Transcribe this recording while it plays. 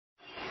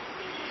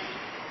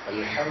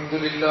الحمد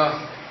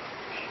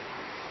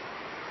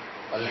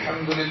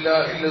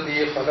لله الذي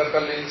خلق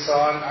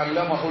الإنسان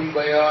علمه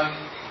البيان.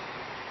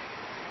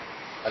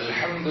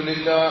 الحمد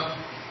لله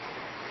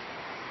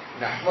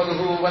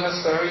نحمده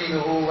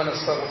ونستعينه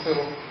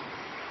ونستغفره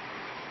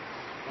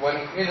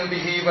ونؤمن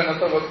به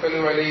ونتوكل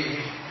عليه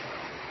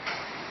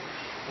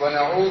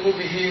ونعوذ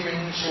به من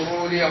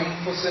شرور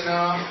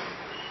أنفسنا.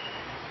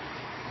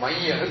 من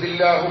يهد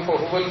الله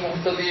فهو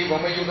المهتدي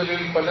ومن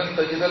يضلل فلن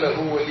تجد له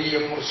وليا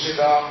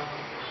مرشدا.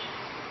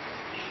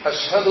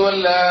 أشهد أن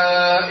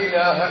لا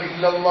إله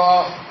إلا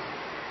الله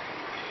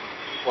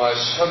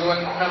وأشهد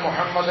أن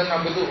محمدا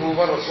عبده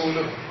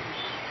ورسوله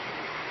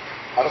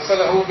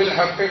أرسله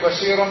بالحق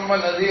بشيرا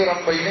ونذيرا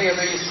بين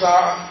يدي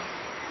الساعة.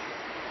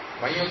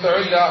 من يطع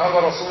الله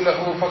ورسوله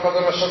فقد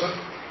رشد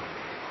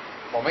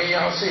ومن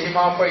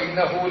يعصهما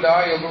فإنه لا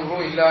يضر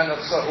إلا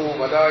نفسه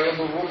ولا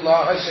يضر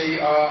الله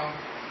شيئا.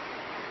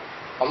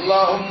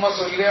 اللهم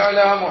صل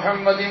على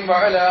محمد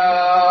وعلى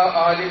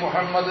آل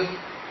محمد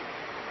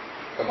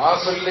كما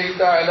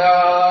صليت على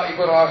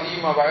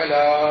إبراهيم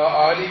وعلى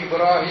آل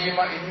إبراهيم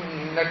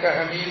إنك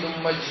حميد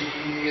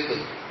مجيد.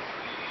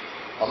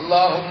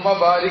 اللهم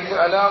بارك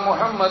على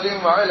محمد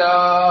وعلى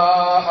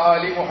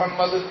آل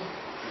محمد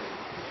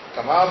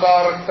كما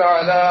باركت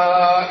على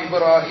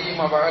إبراهيم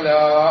وعلى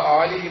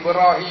آل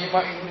إبراهيم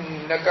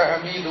إنك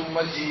حميد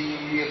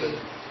مجيد.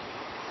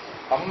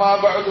 أما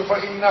بعد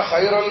فإن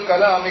خير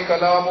الكلام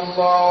كلام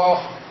الله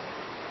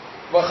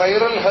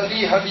وخير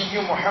الهدي هدي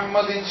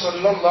محمد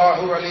صلى الله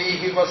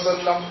عليه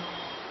وسلم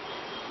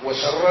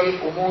وشر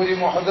الأمور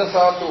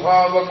محدثاتها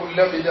وكل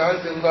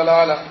بدعة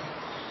ضلالة.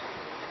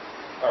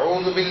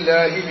 أعوذ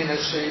بالله من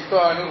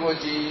الشيطان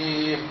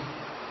الرجيم.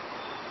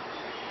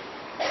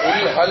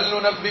 قل هل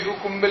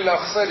ننبئكم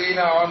بالأخسرين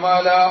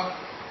أعمالا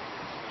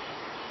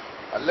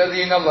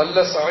الذين ضل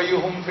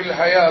سعيهم في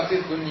الحياة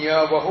الدنيا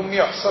وهم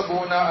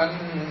يحسبون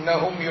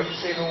أنهم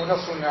يحسنون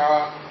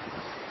صنعا.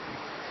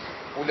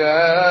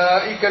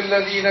 أولئك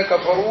الذين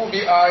كفروا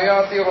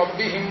بآيات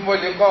ربهم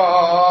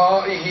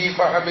ولقائه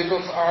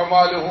فحبطت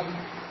أعمالهم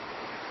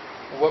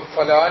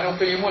فلا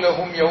نقيم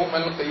لهم يوم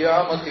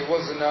القيامة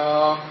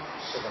وزنا.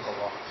 صدق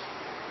الله.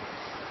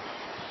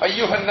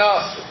 أيها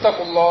الناس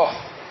اتقوا الله.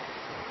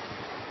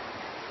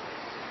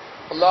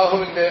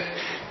 അല്ലാഹുവിന്റെ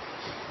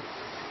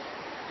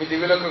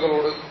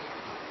വിധിവിലക്കുകളോട്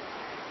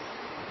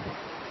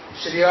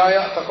ശരിയായ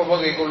തഖ്വ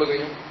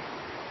കൈക്കൊള്ളുകയും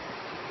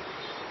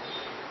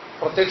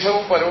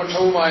പ്രത്യക്ഷവും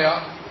പരോക്ഷവുമായ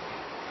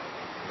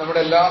നമ്മുടെ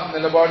എല്ലാ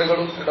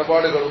നിലപാടുകളും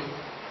ഇടപാടുകളും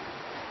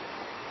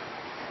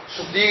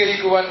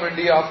ശുദ്ധീകരിക്കുവാൻ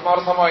വേണ്ടി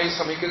ആത്മാർത്ഥമായി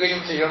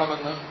ശ്രമിക്കുകയും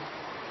ചെയ്യണമെന്ന്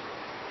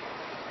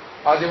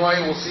ആദ്യമായി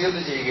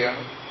വസിയത്ത്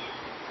ചെയ്യുകയാണ്.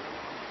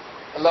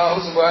 അല്ലാഹു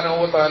സുബ്ഹാനഹു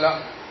വ തആല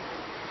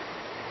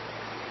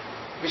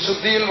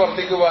വിശുദ്ധിയിൽ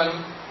വർത്തിക്കുവാനും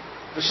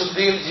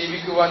വിശുദ്ധിയിൽ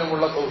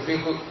ജീവിക്കുവാനുമുള്ള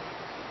തൗഫീഖ്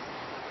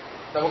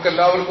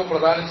നമുക്കെല്ലാവർക്കും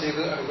പ്രദാനം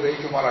ചെയ്ത്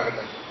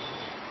അനുഗ്രഹിക്കുമാറാകട്ടെ.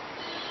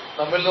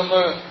 നമ്മിൽ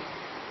നിന്ന്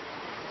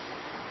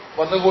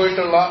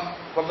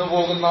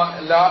വന്നുപോകുന്ന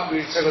എല്ലാ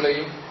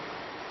വീഴ്ചകളെയും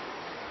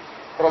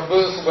റബ്ബ്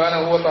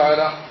സുബ്ഹാനഹു വ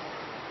തആല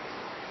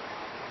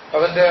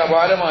അവന്റെ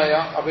അപാരമായ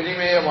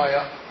അപരിമേയമായ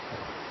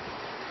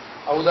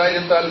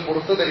ഔദാര്യത്താൽ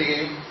പുറത്തു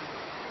തരികയും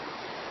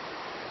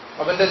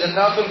അവന്റെ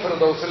ജന്നാത്തുൽ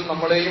ഫിർദൗസിൽ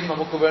നമ്മളെയും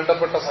നമുക്ക്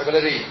വേണ്ടപ്പെട്ട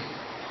സകലരെയും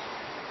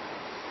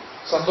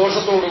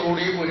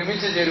സന്തോഷത്തോടുകൂടി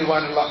ഒരുമിച്ച്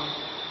ചേരുവാനുള്ള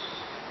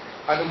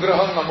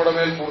അനുഗ്രഹം നമ്മുടെ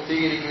മേൽ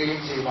പൂർത്തീകരിക്കുകയും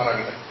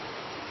ചെയ്യുമാറാകട്ടെ.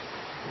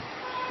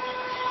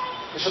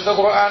 വിശുദ്ധ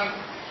ഖുർആൻ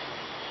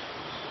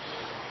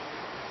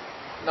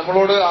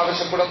നമ്മളോട്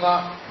ആവശ്യപ്പെടുന്ന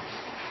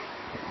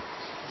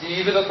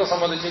ജീവിതത്തെ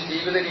സംബന്ധിച്ച്,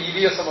 ജീവിത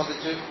രീതിയെ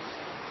സംബന്ധിച്ച്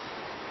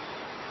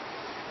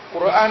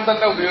ഖുർആൻ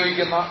തന്നെ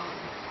ഉപയോഗിക്കുന്ന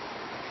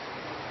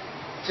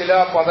ചില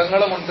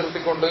പദങ്ങളെ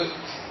മുൻനിർത്തിക്കൊണ്ട്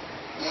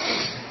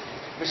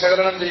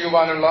വിശകലനം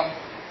ചെയ്യുവാനുള്ള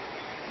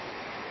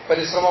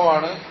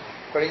പരിശ്രമമാണ്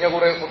കഴിഞ്ഞ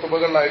കുറെ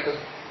ഖുതുബകളിലായിട്ട്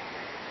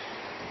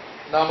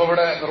നാം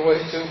ഇവിടെ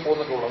നിർവഹിച്ചു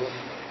പോന്നിട്ടുള്ളത്.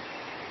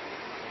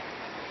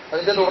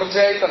 അതിന്റെ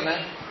തുടർച്ചയായി തന്നെ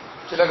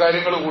ചില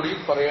കാര്യങ്ങൾ കൂടി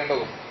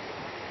പറയേണ്ടതും.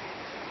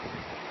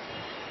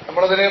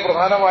 നമ്മളതിനെ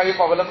പ്രധാനമായും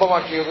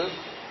അവലംബമാക്കിയത്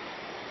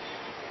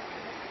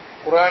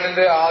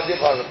ഖുർആനിന്റെ ആദ്യ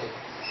ഭാഗത്ത്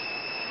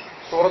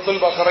സൂറത്തുൽ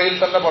ബഖറയിൽ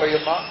തന്നെ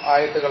പറയുന്ന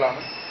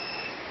ആയത്തുകളാണ്.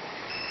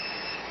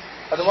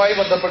 അതുമായി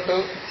ബന്ധപ്പെട്ട്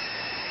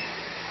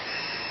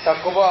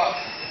തഖ്വ,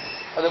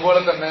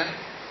 അതുപോലെ തന്നെ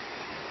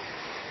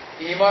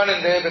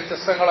ഈമാനിന്റെ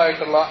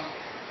വ്യത്യസ്തങ്ങളായിട്ടുള്ള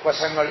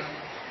വശങ്ങൾ,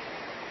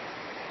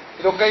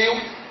 ഇതൊക്കെയും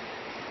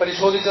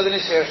പരിശോധിച്ചതിന്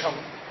ശേഷം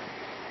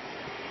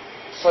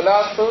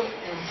സ്വലാത്ത്,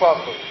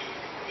 ഇൻഫാഖ്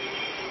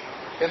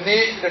എന്നീ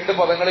രണ്ട്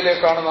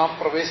പദങ്ങളിലേക്കാണ് നാം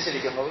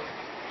പ്രവേശിച്ചിരിക്കുന്നത്.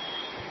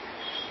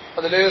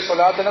 അതിൽ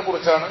സ്വലാത്തിനെ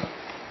കുറിച്ചാണ്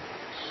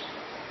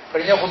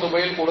കഴിഞ്ഞ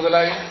ഖുതുബയിൽ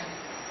കൂടുതലായും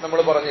നമ്മൾ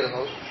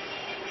പറഞ്ഞിരുന്നത്.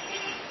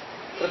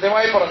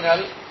 കൃത്യമായി പറഞ്ഞാൽ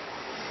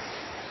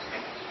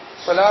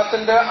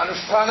സ്വലാത്തിന്റെ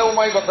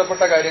അനുഷ്ഠാനവുമായി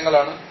ബന്ധപ്പെട്ട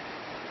കാര്യങ്ങളാണ്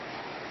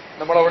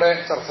നമ്മളവിടെ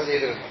ചർച്ച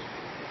ചെയ്തിരുന്നത്.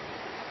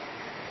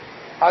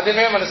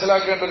 ആദ്യമേ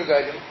മനസ്സിലാക്കേണ്ട ഒരു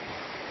കാര്യം,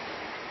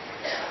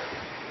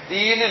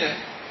 ദീനിന്,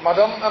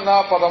 മതം എന്ന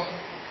പദം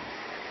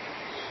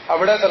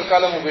അവിടെ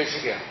തൽക്കാലം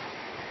ഉപേക്ഷിക്കുകയാണ്.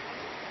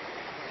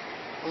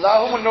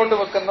 അള്ളാഹു മുന്നോട്ട്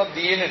വെക്കുന്ന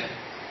ദീനിന്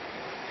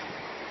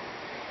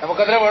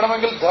നമുക്കതിനെ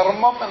വേണമെങ്കിൽ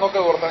ധർമ്മം എന്നൊക്കെ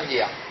വിവർത്തനം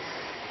ചെയ്യാം.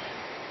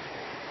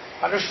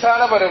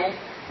 അനുഷ്ഠാനപരവും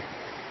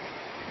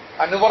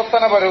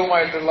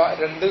അനുവർത്തനപരവുമായിട്ടുള്ള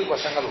രണ്ട്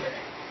വശങ്ങളുണ്ട്.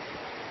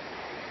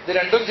 ഇത്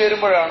രണ്ടും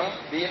ചേരുമ്പോഴാണ്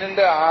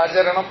ദീനിന്റെ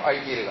ആചരണം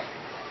ആയിത്തീരുക.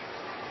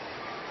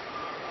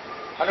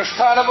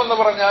 അനുഷ്ഠാനം എന്ന്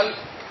പറഞ്ഞാൽ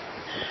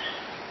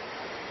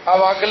ആ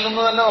വാക്കിൽ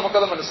നിന്ന് തന്നെ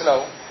നമുക്കത്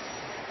മനസ്സിലാവും.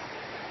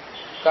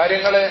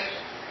 കാര്യങ്ങളെ,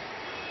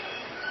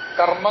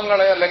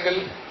 കർമ്മങ്ങളെ അല്ലെങ്കിൽ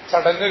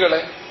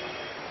ചടങ്ങുകളെ,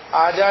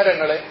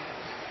 ആചാരങ്ങളെ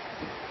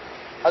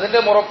അതിന്റെ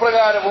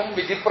മുറപ്രകാരവും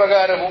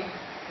വിധിപ്രകാരവും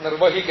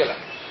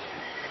നിർവഹിക്കലാണ്.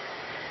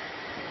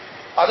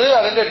 അത്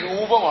അതിന്റെ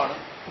രൂപമാണ്.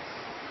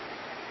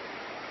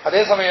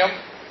 അതേസമയം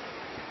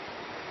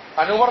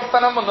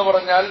അനുവർത്തനം എന്ന്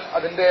പറഞ്ഞാൽ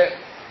അതിന്റെ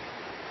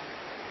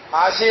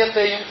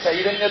ആശയത്തെയും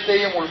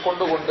ചൈതന്യത്തെയും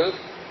ഉൾക്കൊണ്ടുകൊണ്ട്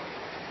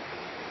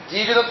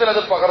ജീവിതത്തിൽ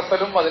അത്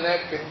പകർത്തലും അതിനെ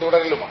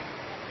പിന്തുടരലുമാണ്.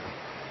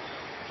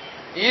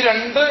 ഈ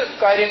രണ്ട്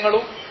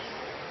കാര്യങ്ങളും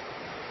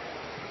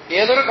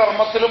ഏതൊരു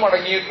കർമ്മത്തിലും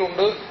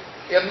അടങ്ങിയിട്ടുണ്ട്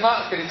എന്ന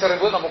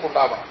തിരിച്ചറിവ്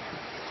നമുക്കുണ്ടാവണം.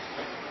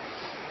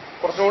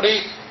 കുറച്ചുകൂടി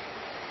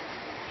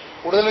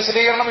കൂടുതൽ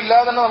വിശദീകരണം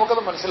ഇല്ലാതെ തന്നെ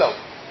നമുക്കത് മനസ്സിലാവും.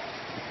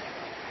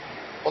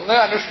 ഒന്ന്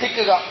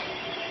അനുഷ്ഠിക്കുക,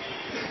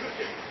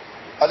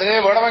 അതിനെ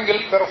വേണമെങ്കിൽ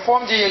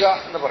പെർഫോം ചെയ്യുക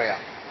എന്ന്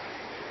പറയാം.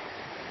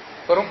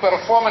 വെറും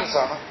പെർഫോമൻസ്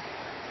ആണ്.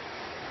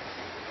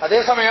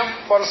 അതേസമയം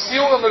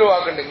പെർസ്യൂ എന്നൊരു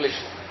വാക്കുണ്ട്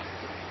ഇംഗ്ലീഷിൽ.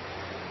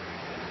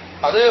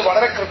 അത്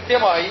വളരെ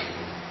കൃത്യമായി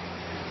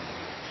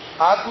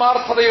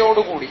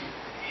ആത്മാർത്ഥതയോടുകൂടി,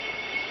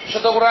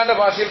 വിശുദ്ധ ഖുർആന്റെ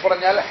ഭാഷയിൽ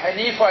പറഞ്ഞാൽ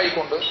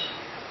ഹനീഫായിക്കൊണ്ട്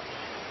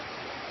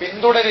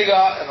പിന്തുടരുക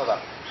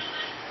എന്നതാണ്.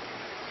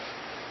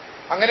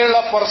 അങ്ങനെയുള്ള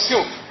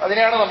പെർസ്യൂട്ട്,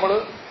 അതിനെയാണ് നമ്മൾ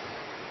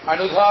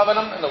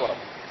അനുധാവനം എന്ന്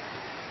പറയുന്നത്.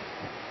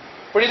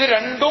 അപ്പോൾ ഇത്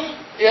രണ്ടും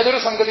ഏതൊരു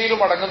സംഗതിയിലും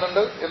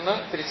അടങ്ങുന്നുണ്ട് എന്ന്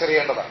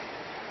തിരിച്ചറിയേണ്ടതാണ്.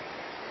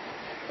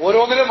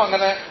 ഓരോന്നിലും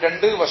അങ്ങനെ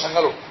രണ്ട്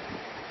വശങ്ങളുണ്ട്.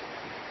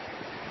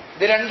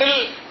 ഇത് രണ്ടിൽ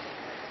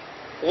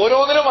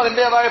ഓരോന്നിലും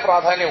അതിൻ്റെതായ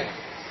പ്രാധാന്യവും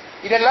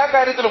ഇതെല്ലാ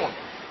കാര്യത്തിലുമുണ്ട്.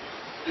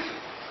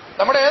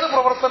 നമ്മുടെ ഏത്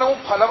പ്രവർത്തനവും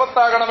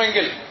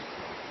ഫലവത്താകണമെങ്കിൽ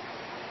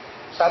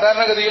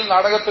സാധാരണഗതിയിൽ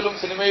നാടകത്തിലും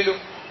സിനിമയിലും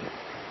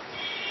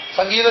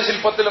സംഗീത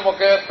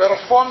ശില്പത്തിലുമൊക്കെ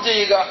പെർഫോം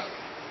ചെയ്യുക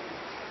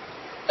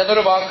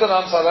എന്നൊരു വാക്ക്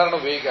നാം സാധാരണ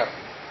ഉപയോഗിക്കാറുണ്ട്.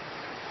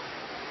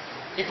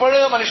 ഇപ്പോഴ്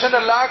മനുഷ്യന്റെ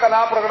എല്ലാ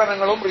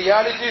കലാപ്രകടനങ്ങളും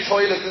റിയാലിറ്റി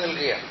ഷോയിൽ എത്തി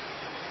നിൽക്കുകയാണ്.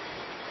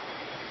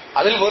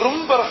 അതിൽ വെറും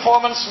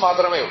പെർഫോമൻസ്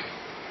മാത്രമേ ഉള്ളൂ.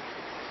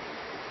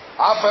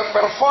 ആ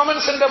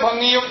പെർഫോമൻസിന്റെ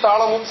ഭംഗിയും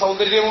താളവും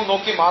സൗന്ദര്യവും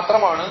നോക്കി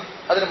മാത്രമാണ്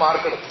അതിന്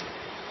മാർക്കെടുത്തത്.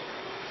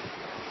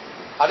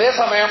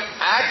 അതേസമയം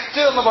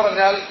ആക്ട് എന്ന്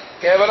പറഞ്ഞാൽ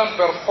കേവലം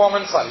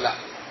പെർഫോമൻസ് അല്ല.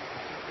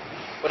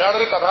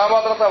 ഒരാളൊരു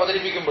കഥാപാത്രത്തെ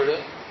അവതരിപ്പിക്കുമ്പോൾ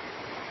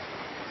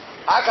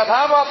ആ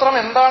കഥാപാത്രം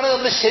എന്താണ്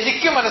എന്ന്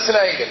ശരിക്കും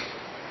മനസ്സിലായെങ്കിൽ,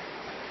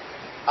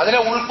 അതിനെ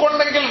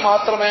ഉൾക്കൊണ്ടെങ്കിൽ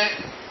മാത്രമേ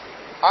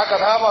ആ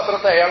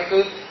കഥാപാത്രത്തെ അയാൾക്ക്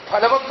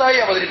ഫലവത്തായി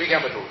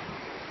അവതരിപ്പിക്കാൻ പറ്റുള്ളൂ.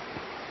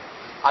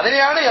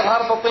 അതിനെയാണ്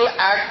യഥാർത്ഥത്തിൽ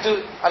ആക്ട്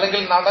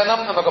അല്ലെങ്കിൽ നടനം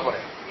എന്നൊക്കെ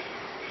പറയും.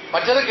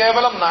 മറ്റത്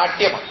കേവലം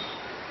നാട്യമാണ്.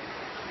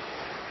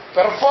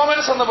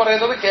 പെർഫോമൻസ് എന്ന്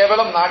പറയുന്നത്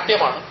കേവലം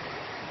നാട്യമാണ്.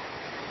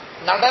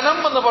 നടനം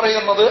എന്ന്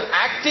പറയുന്നത്,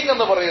 ആക്ടിംഗ്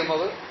എന്ന്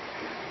പറയുന്നത്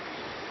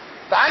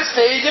താൻ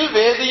സ്റ്റേജിൽ,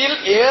 വേദിയിൽ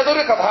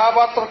ഏതൊരു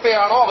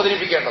കഥാപാത്രത്തെയാണോ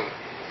അവതരിപ്പിക്കേണ്ടത്,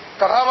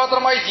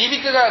 കഥാപാത്രമായി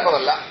ജീവിക്കുക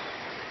എന്നതല്ല.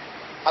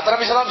 അത്തരം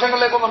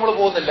വിശദാംശങ്ങളിലേക്കൊന്നും നമ്മൾ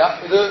പോകുന്നില്ല.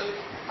 ഇത്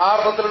ആ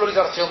അർത്ഥത്തിലുള്ളൊരു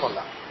ചർച്ചയൊന്നുമല്ല.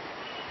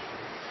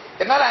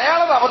 എന്നാൽ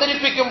അയാളത്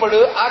അവതരിപ്പിക്കുമ്പോൾ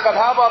ആ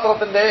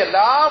കഥാപാത്രത്തിന്റെ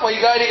എല്ലാ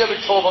വൈകാരിക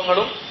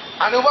വിക്ഷോഭങ്ങളും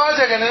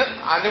അനുവാചകന്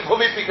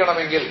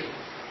അനുഭവിപ്പിക്കണമെങ്കിൽ,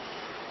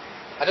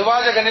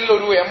 അനുവാചകനിൽ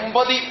ഒരു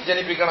എമ്പതി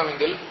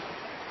ജനിപ്പിക്കണമെങ്കിൽ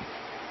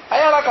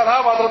അയാൾ ആ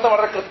കഥാപാത്രത്തെ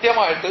വളരെ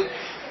കൃത്യമായിട്ട്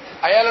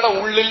അയാളുടെ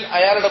ഉള്ളിൽ,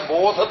 അയാളുടെ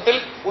ബോധത്തിൽ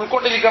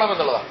ഉൾക്കൊണ്ടിരിക്കണം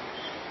എന്നുള്ളതാണ്.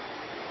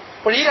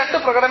 അപ്പോൾ ഈ രണ്ട്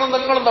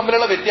പ്രകടനങ്ങളും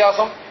തമ്മിലുള്ള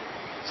വ്യത്യാസം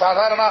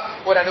സാധാരണ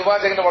ഒരു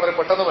അനുവാചകന് വളരെ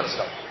പെട്ടെന്ന്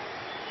മനസ്സിലാവും.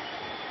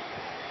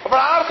 അപ്പോൾ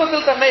ആ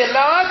അർത്ഥത്തിൽ തന്നെ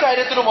എല്ലാ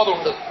കാര്യത്തിലും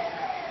അതുണ്ട്.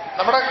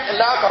 നമ്മുടെ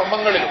എല്ലാ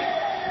കർമ്മങ്ങളിലും,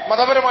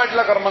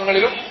 മതപരമായിട്ടുള്ള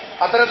കർമ്മങ്ങളിലും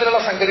അത്തരത്തിലുള്ള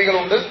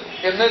സംഗതികളുണ്ട്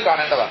എന്ന്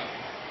കാണേണ്ടതാണ്.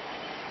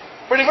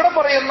 അപ്പോൾ ഇവിടെ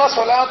പറയുന്ന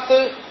സ്വലാത്ത്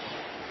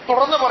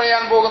തുടർന്ന്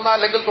പറയാൻ പോകുന്ന,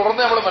 അല്ലെങ്കിൽ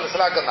തുടർന്ന് നമ്മൾ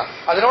മനസ്സിലാക്കുന്ന,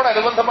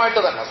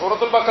 അതിനോടനുബന്ധമായിട്ട് തന്നെ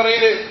സൂറത്തുൽ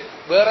ബഖറയിൽ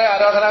വേറെ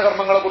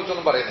ആരാധനാകർമ്മങ്ങളെ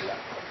കുറിച്ചൊന്നും പറയുന്നില്ല.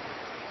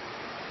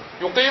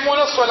 യുഖീമൂന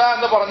സ്വല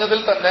എന്ന്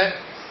പറഞ്ഞതിൽ തന്നെ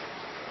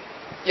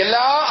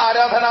എല്ലാ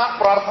ആരാധനാ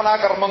പ്രാർത്ഥനാ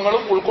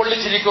കർമ്മങ്ങളും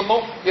ഉൾക്കൊള്ളിച്ചിരിക്കുന്നു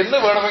എന്ന്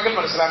വേണമെങ്കിൽ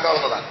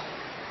മനസ്സിലാക്കാവുന്നതാണ്.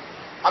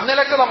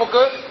 അന്നിലൊക്കെ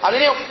നമുക്ക്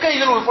അതിനെയൊക്കെ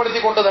ഇതിൽ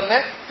ഉൾപ്പെടുത്തിക്കൊണ്ട് തന്നെ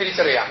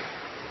തിരിച്ചറിയാം.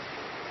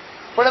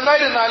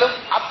 ഇപ്പോഴെന്തായിരുന്നാലും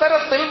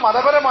അത്തരത്തിൽ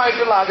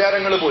മതപരമായിട്ടുള്ള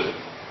ആചാരങ്ങൾ പോലും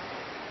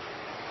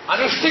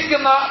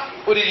അനുഷ്ഠിക്കുന്ന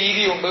ഒരു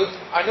രീതിയുണ്ട്,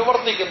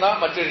 അനുവർത്തിക്കുന്ന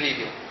മറ്റൊരു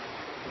രീതിയുണ്ട്.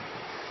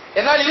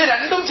 എന്നാൽ ഇത്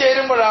രണ്ടും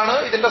ചേരുമ്പോഴാണ്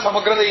ഇതിന്റെ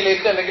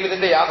സമഗ്രതയിലേക്ക്, അല്ലെങ്കിൽ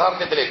ഇതിന്റെ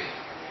യാഥാർത്ഥ്യത്തിലേക്ക്,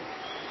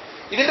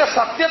 ഇതിന്റെ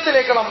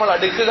സത്യത്തിലേക്ക് നമ്മൾ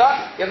അടുക്കുക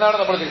എന്നാണ്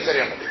നമ്മൾ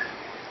തിരിച്ചറിയേണ്ടത്.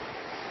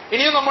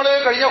 ഇനിയും നമ്മൾ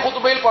കഴിഞ്ഞ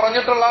ഖുതുബയിൽ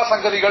പറഞ്ഞിട്ടുള്ള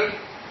സംഗതികൾ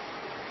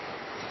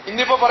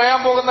ഇന്നിപ്പോ പറയാൻ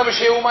പോകുന്ന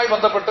വിഷയവുമായി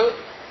ബന്ധപ്പെട്ട്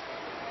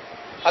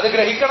അത്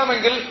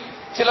ഗ്രഹിക്കണമെങ്കിൽ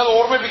ചിലത്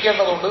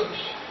ഓർമ്മിപ്പിക്കേണ്ടതുണ്ട്.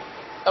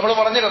 നമ്മൾ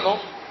പറഞ്ഞിരുന്നു,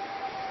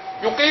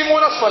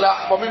 യുഖീമൂന സ്വല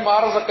വമിമ്മാ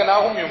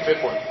റസഖ്നാഹും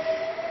യുൻഫിഖൂൻ.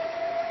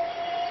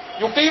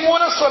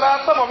 യുഖീമൂന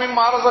സ്വലാത്ത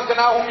വമിമ്മാ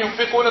റസഖ്നാഹും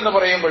യുൻഫിഖൂൻ എന്ന്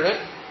പറയുമ്പോൾ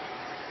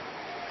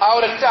ആ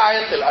ഒരൊറ്റ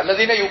ആയത്തിൽ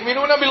അല്ലദീന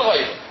യുഅ്മിനൂന ബിൽ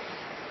ഗൈബ്,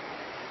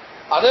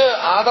 അത്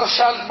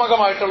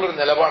ആദർശാത്മകമായിട്ടുള്ളൊരു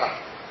നിലപാടാണ്.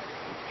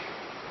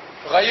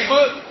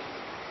 ഗൈബ്,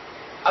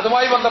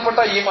 അതുമായി ബന്ധപ്പെട്ട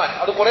ഈമാൻ,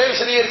 അത് കുറെ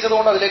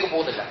വിശദീകരിച്ചതുകൊണ്ട് അതിലേക്ക്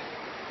പോകുന്നില്ല.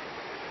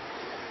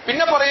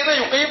 പിന്നെ പറയുന്ന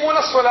യുഖീമൂന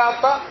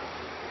സ്വലാത്ത,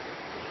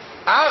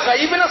 ആ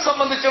ഗൈബിനെ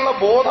സംബന്ധിച്ചുള്ള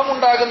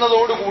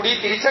ബോധമുണ്ടാകുന്നതോടുകൂടി,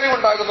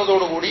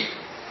 തിരിച്ചറിവുണ്ടാകുന്നതോടുകൂടി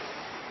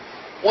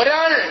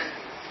ഒരാൾ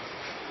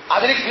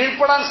അതിന്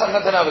കീഴ്പ്പെടാൻ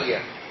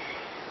സന്നദ്ധനാവുകയാണ്.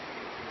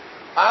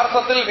 ആ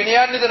അർത്ഥത്തിൽ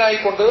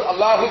വിനയാന്വിതനായിക്കൊണ്ട്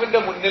അള്ളാഹുവിന്റെ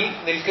മുന്നിൽ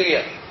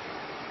നിൽക്കുകയാണ്.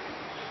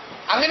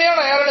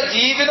 അങ്ങനെയാണ് അയാളുടെ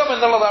ജീവിതം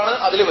എന്നുള്ളതാണ്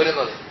അതിൽ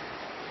വരുന്നത്.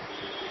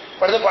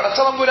 പഴുത്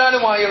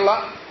പടച്ചതമ്പുരാനുമായുള്ള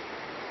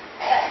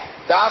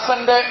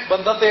ദാസന്റെ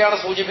ബന്ധത്തെയാണ്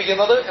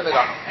സൂചിപ്പിക്കുന്നത് എന്ന്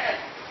കാണും.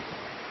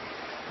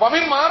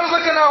 വമിൻ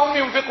മാറുസക്കനാവും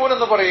യുംഫിക്കൂൻ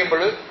എന്ന്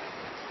പറയുമ്പോൾ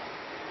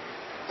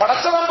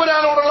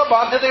പടച്ചതമ്പുരാനോടുള്ള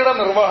ബാധ്യതയുടെ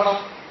നിർവഹണം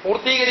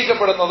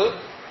പൂർത്തീകരിക്കപ്പെടുന്നത്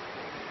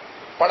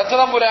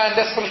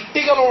പടച്ചതമ്പുരാന്റെ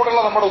സൃഷ്ടികളോടുള്ള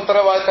നമ്മുടെ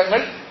ഉത്തരവാദിത്തങ്ങൾ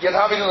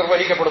യഥാവിധി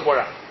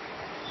നിർവഹിക്കപ്പെടുമ്പോഴാണ്.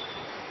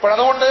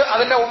 അപ്പോഴതുകൊണ്ട്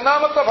അതിന്റെ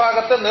ഒന്നാമത്തെ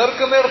ഭാഗത്ത്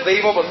നേർക്കുനേർ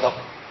ദൈവബന്ധം,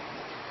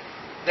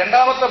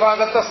 രണ്ടാമത്തെ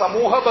ഭാഗത്ത്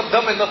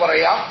സമൂഹബദ്ധം എന്ന്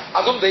പറയാം.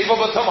 അതും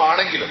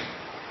ദൈവബദ്ധമാണെങ്കിലും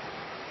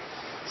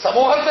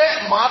സമൂഹത്തെ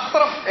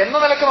മാത്രം എന്ന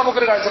നിലക്ക്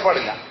നമുക്കൊരു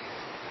കാഴ്ചപ്പാടില്ല.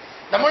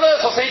 നമ്മൾ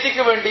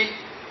സൊസൈറ്റിക്ക് വേണ്ടി,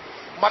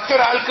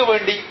 മറ്റൊരാൾക്ക്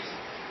വേണ്ടി,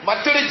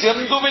 മറ്റൊരു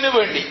ജന്തുവിന്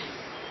വേണ്ടി,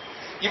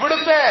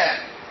 ഇവിടുത്തെ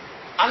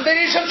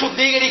അന്തരീക്ഷം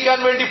ശുദ്ധീകരിക്കാൻ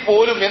വേണ്ടി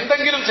പോലും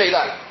എന്തെങ്കിലും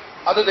ചെയ്താൽ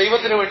അത്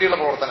ദൈവത്തിന് വേണ്ടിയുള്ള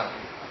പ്രവർത്തനമാണ്,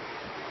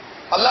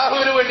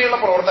 അള്ളാഹുവിന് വേണ്ടിയുള്ള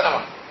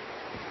പ്രവർത്തനമാണ്.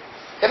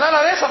 എന്നാൽ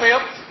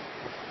അതേസമയം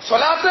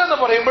സ്വലാത്ത് എന്ന്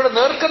പറയുമ്പോൾ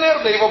നേർക്കുനേർ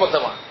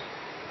ദൈവബദ്ധമാണ്.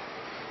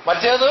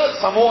 മറ്റേത്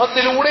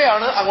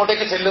സമൂഹത്തിലൂടെയാണ്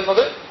അങ്ങോട്ടേക്ക്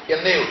ചെല്ലുന്നത്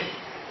എന്നേ ഉള്ളൂ.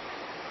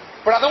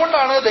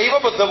 അപ്പോഴതുകൊണ്ടാണ്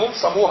ദൈവബദ്ധവും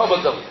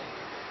സമൂഹബദ്ധവും.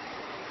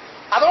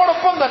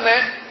 അതോടൊപ്പം തന്നെ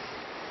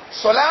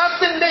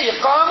സ്വലാത്തിന്റെ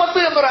ഇഖാമത്ത്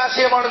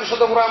എന്നൊരാശയമാണ്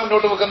വിശുദ്ധ ഖുർആൻ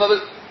മുന്നോട്ട് വെക്കുന്നത്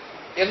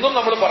എന്നും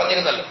നമ്മൾ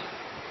പറഞ്ഞിരുന്നല്ലോ.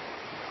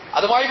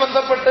 അതുമായി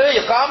ബന്ധപ്പെട്ട്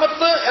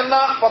ഇഖാമത്ത് എന്ന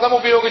പദം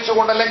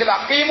ഉപയോഗിച്ചുകൊണ്ട്, അല്ലെങ്കിൽ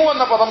അഖീമു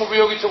എന്ന പദം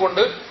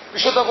ഉപയോഗിച്ചുകൊണ്ട്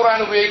വിശുദ്ധ ഖുർആൻ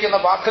ഉപയോഗിക്കുന്ന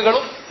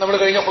വാക്കുകളും നമ്മൾ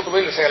കഴിഞ്ഞ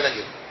ഖുതുബയിൽ വിശകലനം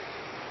ചെയ്തു.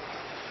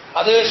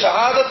 അത്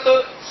ഷഹാദത്ത്,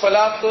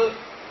 സ്വലാത്ത്,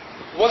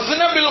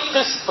 വസ്ന ബിൽ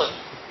ഖിസ്ത്,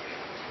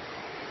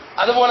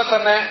 അതുപോലെ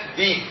തന്നെ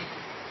ദീൻ.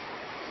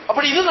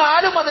 അപ്പോൾ ഇത്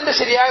നാലും അതിന്റെ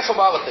ശരിയായ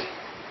സ്വഭാവത്തിൽ,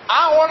 ആ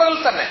ഓർഡറിൽ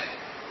തന്നെ,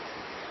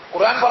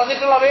 ഖുർആൻ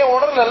പറഞ്ഞിട്ടുള്ള അതേ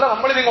ഓർഡറിലല്ല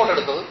നമ്മളിതിങ്ങോട്ട്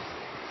എടുത്തത്,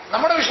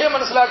 നമ്മുടെ വിഷയം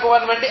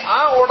മനസ്സിലാക്കുവാൻ വേണ്ടി ആ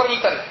ഓർഡറിൽ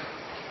തന്നെ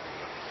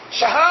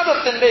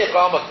ഷഹാദത്തിന്റെ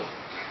ഇഖാമത്ത്,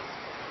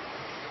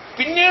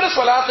 പിന്നീട്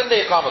സ്വലാത്തിന്റെ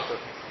ഇഖാമത്ത്,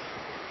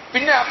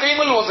 പിന്നെ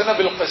അഖീമുൽ വസ്ന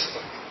ബിൽ ഖിസ്ത്,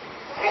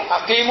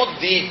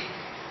 അഖീമുദ്ദീൻ.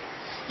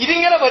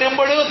 ഇതിങ്ങനെ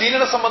വരുമ്പോൾ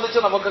ദീനിനെ സംബന്ധിച്ച്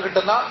നമുക്ക്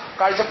കിട്ടുന്ന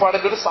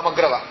കാഴ്ചപ്പാടിന്റെ ഒരു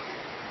സമഗ്രത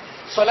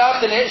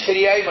സ്വലാത്തിനെ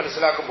ശരിയായി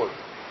മനസ്സിലാക്കുമ്പോൾ,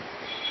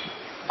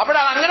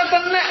 അങ്ങനെ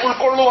തന്നെ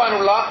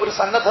ഉൾക്കൊള്ളുവാനുള്ള ഒരു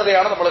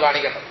സന്നദ്ധതയാണ് നമ്മൾ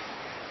കാണിക്കേണ്ടത്.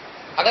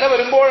 അങ്ങനെ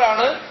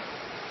വരുമ്പോഴാണ്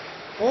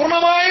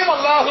പൂർണ്ണമായും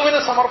അള്ളാഹുവിന്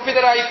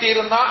സമർപ്പിതരായി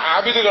തീരുന്ന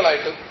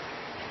ആബിദുകളായിട്ട്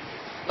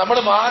നമ്മൾ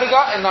മാറുക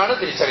എന്നാണ്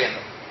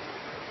തിരിച്ചറിയേണ്ടത്.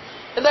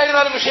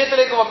 എന്തായിരുന്നാലും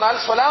വിഷയത്തിലേക്ക് വന്നാൽ,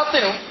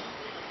 സ്വലാത്തിനും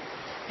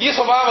ഈ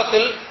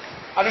സ്വഭാവത്തിൽ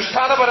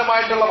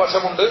അനുഷ്ഠാനപരമായിട്ടുള്ള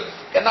വശമുണ്ട്,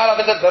 എന്നാൽ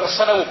അതിന്റെ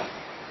ദർശനവുമുണ്ട്.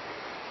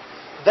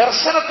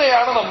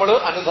 ദർശനത്തെയാണ് നമ്മൾ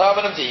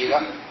അനുധാവനം ചെയ്യുക,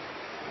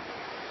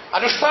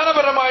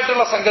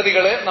 അനുഷ്ഠാനപരമായിട്ടുള്ള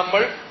സംഗതികളെ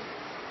നമ്മൾ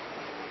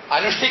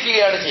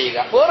അനുഷ്ഠിക്കുകയാണ് ചെയ്യുക.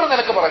 വേറെ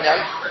നിലക്ക് പറഞ്ഞാൽ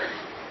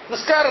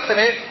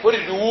നിസ്കാരത്തിന് ഒരു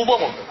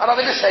രൂപമുണ്ട്, അത്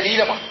അതിന്റെ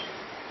ശരീരമാണ്.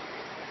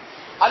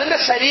 അതിന്റെ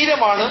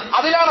ശരീരമാണ്,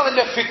 അതിലാണ്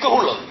അതിന്റെ ഫിഖ്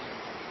ഉള്ളത്.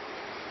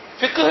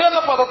 ഫിഖ് എന്ന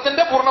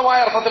പദത്തിന്റെ പൂർണ്ണമായ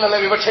അർത്ഥത്തിലല്ല,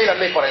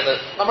 വിവക്ഷയിലല്ല ഈ പറയുന്നത്.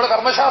 നമ്മൾ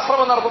കർമ്മശാസ്ത്രം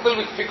എന്ന അർത്ഥത്തിൽ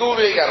ഫിഖ്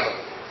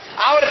ഉപയോഗിക്കാറുണ്ട്.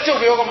 ആ ഒരൊറ്റ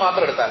ഉപയോഗം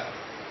മാത്രം എടുത്താൽ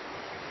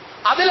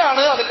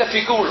അതിലാണ് അതിന്റെ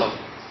ഫിഖ് ഉള്ളത്.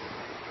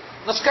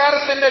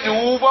 നിസ്കാരത്തിന്റെ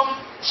രൂപം,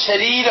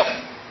 ശരീരം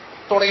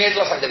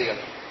തുടങ്ങിയിട്ടുള്ള സംഗതികൾ.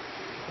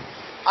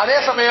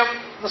 അതേസമയം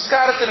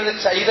നിസ്കാരത്തിനൊരു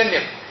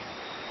ചൈതന്യം,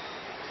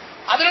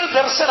 അതിനൊരു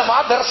ദർശനം, ആ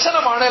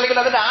ദർശനമാണ്, അല്ലെങ്കിൽ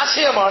അതിന്റെ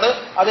ആശയമാണ്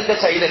അതിന്റെ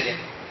ചൈതന്യം.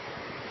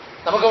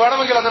 നമുക്ക്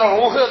വേണമെങ്കിൽ അതിനെ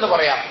റൂഹ് എന്ന്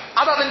പറയാം.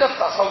 അതതിന്റെ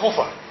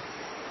തസവുഫാണ്.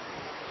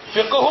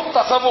 ഫിഖ്ഹും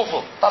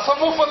തസവുഫും.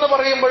 തസവുഫ് എന്ന്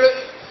പറയുമ്പോൾ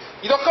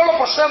ഇതൊക്കെയുള്ള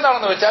പ്രശ്നം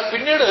എന്താണെന്ന് വെച്ചാൽ,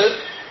 പിന്നീട്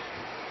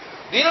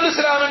ദീനുൽ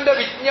ഇസ്ലാമിന്റെ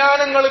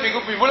വിജ്ഞാനങ്ങൾ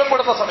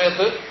വിപുലപ്പെടുന്ന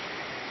സമയത്ത്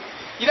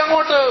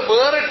ഇതങ്ങോട്ട്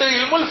വേറിട്ട്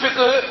ഇൽമുൽ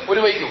ഫിഖ് ഒരു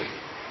വഴിക്ക് പോയി.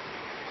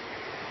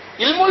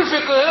 ഇൽമുൽ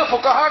ഫിഖ്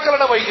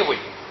ഫുഖഹാക്കളുടെ വഴിക്ക്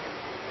പോയി.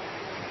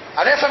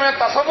 അതേസമയം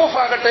തസവുഫ്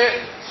ആകട്ടെ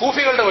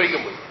സൂഫികളുടെ വഴിക്ക്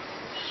പോയി.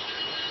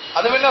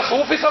 അത് പിന്നെ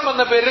സൂഫിസം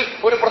എന്ന പേരിൽ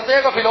ഒരു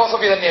പ്രത്യേക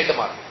ഫിലോസഫി തന്നെയായിട്ട്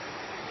മാറി.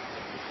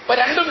 ഇപ്പൊ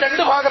രണ്ടും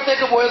രണ്ട്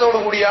ഭാഗത്തേക്ക്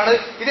പോയതോടുകൂടിയാണ്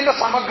ഇതിന്റെ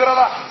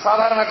സമഗ്രത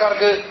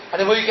സാധാരണക്കാർക്ക്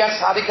അനുഭവിക്കാൻ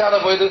സാധിക്കാതെ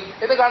പോയത്.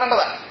 ഇത്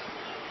കാണേണ്ടതാണ്.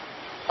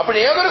 അപ്പോൾ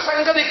ഏതൊരു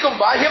സംഗതിക്കും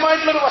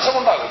ബാഹ്യമായിട്ടുള്ളൊരു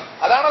വശമുണ്ടാകും,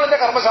 അതാണ് അതിന്റെ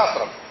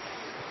കർമ്മശാസ്ത്രം.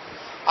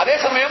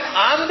 അതേസമയം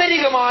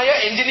ആന്തരികമായ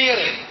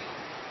എഞ്ചിനീയറിംഗ്,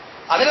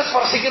 അതിനെ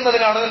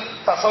സ്പർശിക്കുന്നതിനാണ്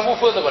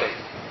തസവുഫ് എന്ന്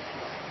പറയുന്നത്.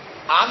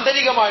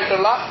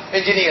 ആന്തരികമായിട്ടുള്ള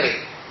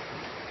എഞ്ചിനീയറിംഗ്,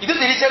 ഇത്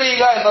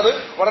തിരിച്ചറിയുക എന്നത്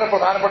വളരെ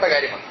പ്രധാനപ്പെട്ട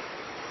കാര്യമാണ്.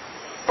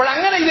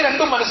 അപ്പോഴങ്ങനെ ഇത്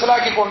രണ്ടും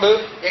മനസ്സിലാക്കിക്കൊണ്ട്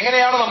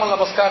എങ്ങനെയാണ് നമ്മൾ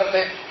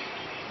നമസ്കാരത്തെ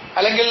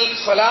അല്ലെങ്കിൽ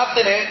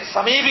സ്വലാത്തിനെ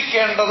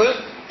സമീപിക്കേണ്ടത്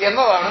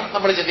എന്നതാണ്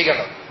നമ്മൾ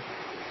ചിന്തിക്കേണ്ടത്.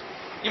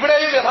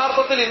 ഇവിടെയും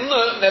യഥാർത്ഥത്തിൽ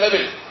ഇന്ന്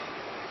നിലവിൽ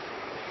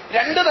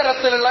രണ്ട്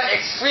തരത്തിലുള്ള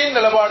എക്സ്ട്രീം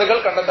നിലപാടുകൾ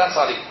കണ്ടെത്താൻ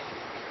സാധിക്കും.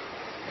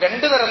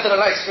 രണ്ട്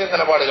തരത്തിലുള്ള എക്സ്ട്രീം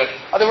നിലപാടുകൾ.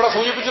 അതിവിടെ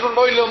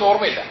സൂചിപ്പിച്ചിട്ടുണ്ടോ ഇല്ലയോ എന്ന്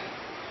ഓർമ്മയില്ല.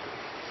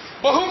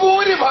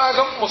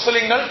 ബഹുഭൂരിഭാഗം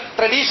മുസ്ലിങ്ങൾ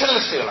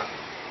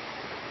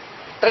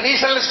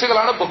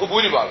ട്രഡീഷണലിസ്റ്റുകളാണ്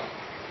ബഹുഭൂരിഭാഗം.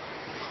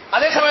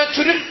 അതേസമയം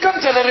ചുരുക്കം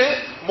ചിലര്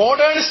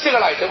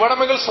മോഡേണിസ്റ്റുകളായിട്ട്,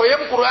 വേണമെങ്കിൽ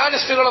സ്വയം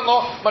ഖുർആനിസ്റ്റുകളെന്നോ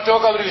മറ്റോ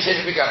ഒക്കെ അവർ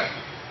വിശേഷിപ്പിക്കാറുണ്ട്.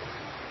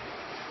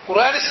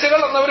 ഖുർആനിസ്റ്റുകൾ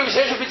എന്നവർ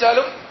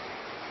വിശേഷിപ്പിച്ചാലും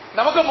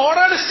നമുക്ക്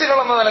മോഡേണിസ്റ്റുകൾ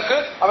എന്ന നിലക്ക്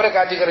അവരെ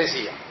കാറ്റഗറൈസ്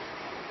ചെയ്യാം.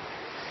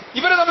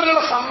 ഇവര്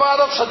തമ്മിലുള്ള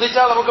സംവാദം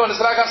ശ്രദ്ധിച്ചാൽ നമുക്ക്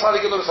മനസ്സിലാക്കാൻ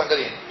സാധിക്കുന്ന ഒരു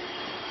സംഗതിയാണ്.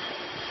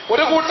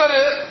 ഒരു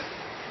കൂട്ടര്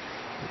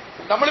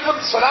നമ്മളിപ്പോ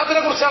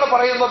സ്വലാത്തിനെ കുറിച്ചാണ്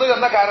പറയുന്നത്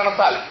എന്ന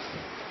കാരണത്താൽ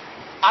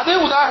അത്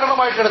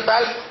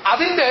ഉദാഹരണമായിട്ടെടുത്താൽ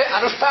അതിന്റെ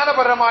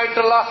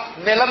അനുഷ്ഠാനപരമായിട്ടുള്ള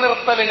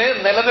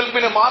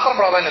നിലനിൽപ്പിന് മാത്രം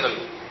പ്രാധാന്യം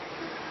നൽകും.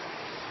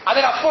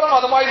 അതിനപ്പുറം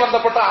അതുമായി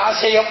ബന്ധപ്പെട്ട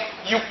ആശയം,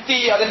 യുക്തി,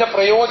 അതിന്റെ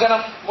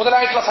പ്രയോജനം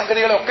മുതലായിട്ടുള്ള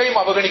സംഗതികളെയൊക്കെയും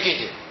അവഗണിക്കുകയും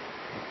ചെയ്യും.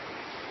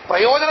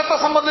 പ്രയോജനത്തെ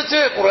സംബന്ധിച്ച്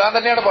ഖുർആൻ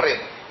തന്നെയാണ്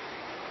പറയുന്നത്.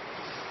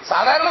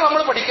 സാധാരണ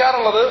നമ്മൾ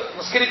പഠിക്കാറുള്ളത്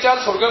നിസ്കരിച്ചാൽ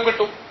സ്വർഗം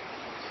കിട്ടും,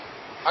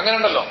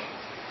 അങ്ങനെയുണ്ടല്ലോ.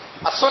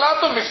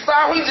 അസ്വലാത്തു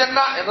മിഫ്താഹുൽ ജന്ന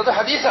എന്നത്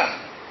ഹദീസാണ്,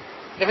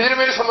 നബി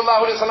തിരുമേനി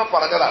സല്ലല്ലാഹു അലൈഹി വസല്ലം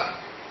പറഞ്ഞതാണ്.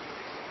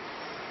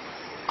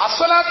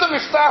 അസ്വലാത്തു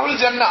മിഫ്താഹുൽ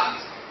ജന്ന,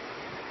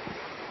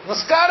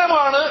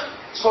 നിസ്കാരമാണ്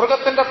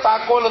സ്വർഗത്തിന്റെ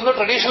താക്കോൽ എന്ന്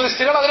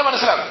ട്രഡീഷണലിസ്റ്റുകൾ അതിനെ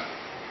മനസ്സിലാക്കും.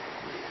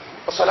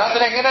 അപ്പൊ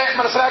സ്വലാത്തിനെ എങ്ങനെ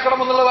മനസ്സിലാക്കണം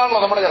എന്നുള്ളതാണല്ലോ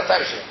നമ്മുടെ ചർച്ചാ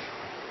വിഷയം.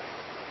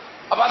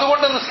 അപ്പൊ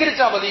അതുകൊണ്ട്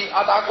നിസ്കരിച്ചാൽ മതി, ആ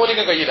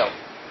താക്കോലിന് കയ്യിലാവും.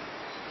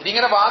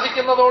 ഇതിങ്ങനെ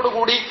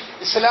വാദിക്കുന്നതോടുകൂടി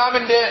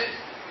ഇസ്ലാമിന്റെ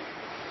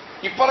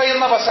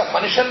ഇപ്പറയുന്ന വശം,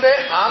 മനുഷ്യന്റെ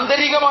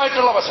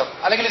ആന്തരികമായിട്ടുള്ള വശം,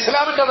 അല്ലെങ്കിൽ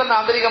ഇസ്ലാമിന്റെ തന്നെ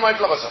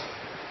ആന്തരികമായിട്ടുള്ള വശം,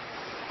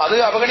 അത്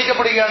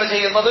അവഗണിക്കപ്പെടുകയാണ്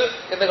ചെയ്യുന്നത്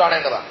എന്ന്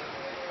കാണേണ്ടതാണ്.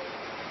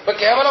 ഇപ്പൊ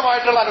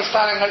കേവലമായിട്ടുള്ള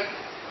അനുഷ്ഠാനങ്ങൾ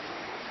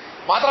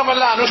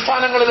മാത്രമല്ല,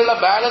 അനുഷ്ഠാനങ്ങളിലുള്ള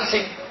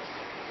ബാലൻസിങ്.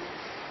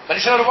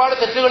 മനുഷ്യൻ ഒരുപാട്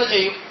തെറ്റുകൾ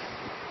ചെയ്യും.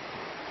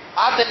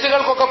 ആ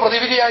തെറ്റുകൾക്കൊക്കെ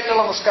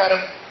പ്രതിവിധിയായിട്ടുള്ള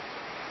നിസ്കാരം.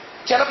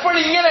 ചിലപ്പോൾ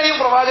ഇങ്ങനെയും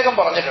പ്രവാചകൻ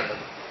പറഞ്ഞിട്ടുണ്ട്.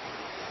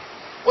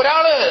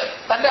 ഒരാള്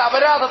തന്റെ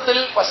അപരാധത്തിൽ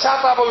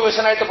പശ്ചാത്താപ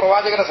വിവശനായിട്ട്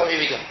പ്രവാചകനെ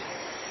സമീപിക്കുന്നു.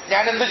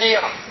 ഞാൻ എന്ത്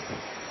ചെയ്യണം?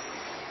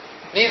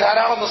 നീ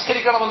ധാരാളം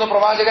നിസ്കരിക്കണമെന്ന്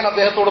പ്രവാചകൻ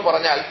അദ്ദേഹത്തോട്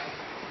പറഞ്ഞാൽ,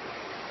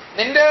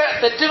 നിന്റെ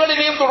തെറ്റുകൾ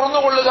ഇനിയും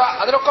തുടർന്നുകൊള്ളുക,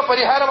 അതിനൊക്കെ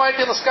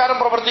പരിഹാരമായിട്ട് നിസ്കാരം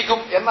പ്രവർത്തിക്കും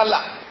എന്നല്ല,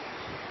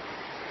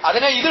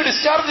 അതിനെ ഇത്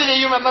ഡിസ്ചാർജ്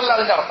ചെയ്യും എന്നല്ല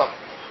അതിന്റെ അർത്ഥം.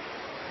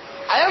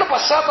 അയാൾ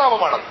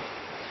പശ്ചാത്താപമാണ്.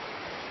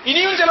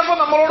 ഇനിയും ചിലപ്പോൾ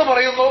നമ്മളോട്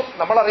പറയുന്നു,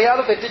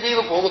 നമ്മളറിയാതെ തെറ്റ്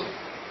ചെയ്തു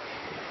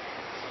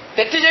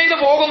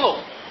പോകുന്നു.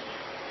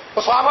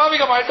 അപ്പൊ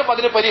സ്വാഭാവികമായിട്ടും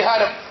അതിന്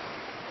പരിഹാരം.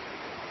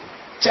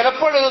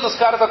 ചിലപ്പോഴത്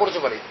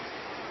നിസ്കാരത്തെക്കുറിച്ച് പറയും.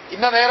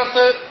 ഇന്ന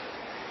നേരത്ത്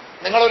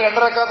നിങ്ങളൊരു 2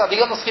 റക്അത്ത്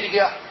അധികം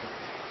നിസ്കരിക്കുക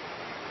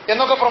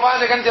എന്നൊക്കെ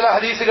പ്രവാചകൻ ചില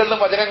ഹദീസുകളിലും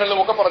വചനങ്ങളിലും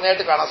ഒക്കെ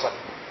പറഞ്ഞായിട്ട് കാണാൻ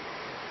സാധിക്കും.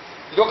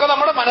 ഇതൊക്കെ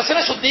നമ്മുടെ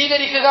മനസ്സിനെ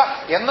ശുദ്ധീകരിക്കുക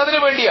എന്നതിന്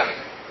വേണ്ടിയാണ്.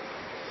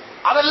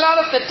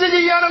 അതല്ലാതെ തെറ്റ്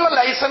ചെയ്യാനുള്ള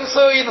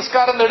ലൈസൻസ് ഈ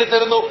നിസ്കാരം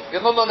നേടിത്തരുന്നു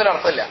എന്നൊന്നും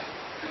അതിനർത്ഥമില്ല.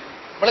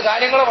 നമ്മൾ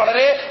കാര്യങ്ങൾ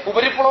വളരെ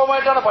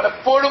ഉപരിപ്ലവമായിട്ടാണ്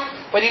പലപ്പോഴും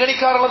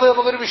പരിഗണിക്കാറുള്ളത്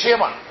എന്നതൊരു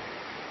വിഷയമാണ്.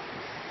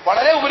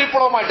 വളരെ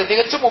ഉപരിപ്ലവമായിട്ട്,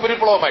 തികച്ചും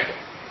ഉപരിപ്ലവമായിട്ട്.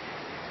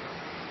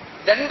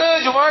 2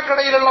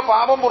 ജുമാക്കിടയിലുള്ള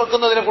പാപം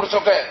പൊറുക്കുന്നതിനെ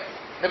കുറിച്ചൊക്കെ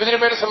നബി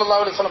തിരുമേനി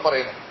സല്ലല്ലാഹു അലൈഹി വസല്ലം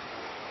പറയുന്നു.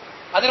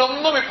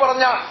 അതിനൊന്നും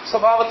ഇപ്പറഞ്ഞ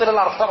സ്വഭാവത്തിലുള്ള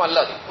അർത്ഥമല്ല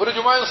അത്. ഒരു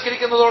ജുമാ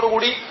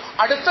നിസ്കരിക്കുന്നതോടുകൂടി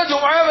അടുത്ത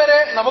ജുമാ വരെ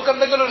നമുക്ക്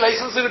എന്തെങ്കിലും ഒരു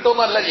ലൈസൻസ്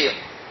കിട്ടുമെന്നല്ല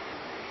ചെയ്യുന്നത്.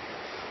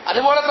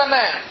 അതുപോലെ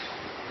തന്നെ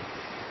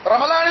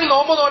റമദാനിൽ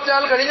നോമ്പ്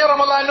നോറ്റാൽ കഴിഞ്ഞ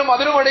റമദാനിനും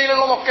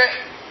അതിനുമിടയിലുള്ളതൊക്കെ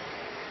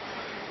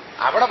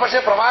അവിടെ പക്ഷെ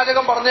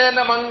പ്രവാചകൻ പറഞ്ഞു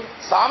തന്നെ മൻ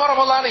സാമ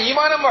റമദാൻ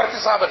ഈമാനം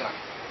വഹ്തിസാബന്ന.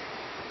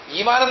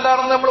 ഈമാൻ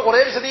എന്താണെന്ന് നമ്മൾ കുറെ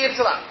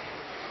വിശദീകരിച്ചതാണ്.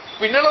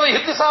 പിന്നുള്ളത്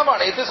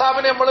ഇഹ്തിസാബാണ്.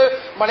 ഇഹ്തിസാബിനെ നമ്മൾ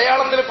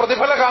മലയാളത്തിൽ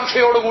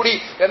പ്രതിഫലകാംക്ഷയോടുകൂടി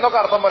എന്നൊക്കെ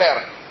അർത്ഥം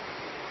പറയാറുണ്ട്.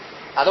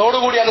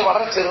 അതോടുകൂടി അത്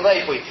വളരെ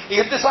ചെറുതായി പോയി.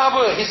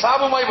 ഇഹ്തിസാബ്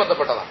ഹിസാബുമായി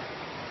ബന്ധപ്പെട്ടതാണ്.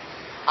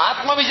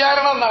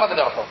 ആത്മവിചാരണ എന്നാണ്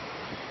അതിന്റെ അർത്ഥം.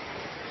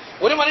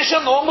 ഒരു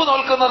മനുഷ്യൻ നോമ്പ്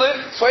നോൽക്കുന്നത്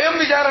സ്വയം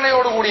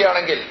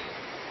വിചാരണയോടുകൂടിയാണെങ്കിൽ,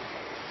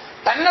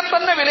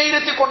 തന്നെ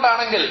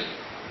വിലയിരുത്തിക്കൊണ്ടാണെങ്കിൽ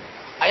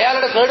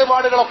അയാളുടെ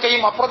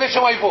കേടുപാടുകളൊക്കെയും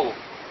അപ്രത്യക്ഷമായി പോകും.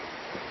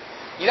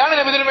 ഇതാണ്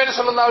നബി തിരുമേനി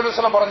സല്ലല്ലാഹു അലൈഹി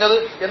വസല്ലം പറഞ്ഞത്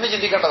എന്ന്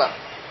ചിന്തിക്കേണ്ടതാണ്.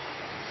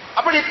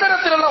 അപ്പോൾ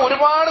ഇത്തരത്തിലുള്ള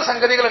ഒരുപാട്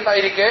സംഗതികൾ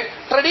ഉണ്ടായിരിക്കെ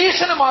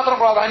ട്രഡീഷന് മാത്രം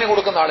പ്രാധാന്യം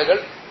കൊടുക്കുന്ന ആളുകൾ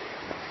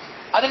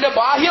അതിന്റെ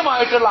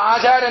ബാഹ്യമായിട്ടുള്ള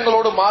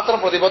ആചാരങ്ങളോട് മാത്രം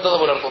പ്രതിബദ്ധത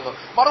പുലർത്തുന്നു.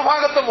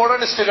 മറുഭാഗത്ത്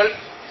മോഡേണിസ്റ്റുകൾ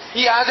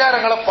ഈ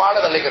ആചാരങ്ങളെ പാടെ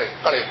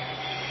തള്ളിക്കളയും.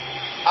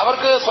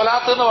 അവർക്ക്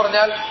സ്വലാത്ത് എന്ന്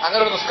പറഞ്ഞാൽ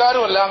അങ്ങനെ ഒരു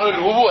നിസ്കാരവുമല്ല, അങ്ങനെ ഒരു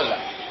രൂപവുമല്ല,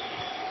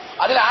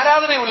 അതിൽ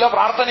ആരാധനയുമില്ല,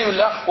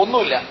 പ്രാർത്ഥനയുമില്ല,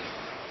 ഒന്നുമില്ല.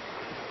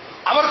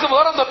 അവർക്ക്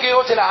വേറെന്തൊക്കെയോ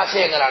ചില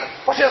ആശയങ്ങളാണ്.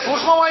 പക്ഷെ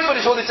സൂക്ഷ്മമായി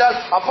പരിശോധിച്ചാൽ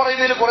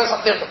അപ്പറയുന്നതിൽ കുറെ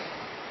സത്യമുണ്ട്,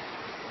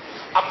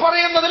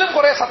 അപ്പറയുന്നതിലും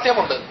കുറെ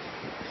സത്യമുണ്ട്.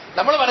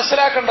 നമ്മൾ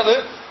മനസ്സിലാക്കേണ്ടത്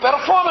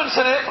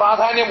പെർഫോമൻസിന്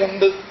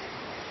പ്രാധാന്യമുണ്ട്.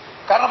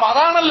 കാരണം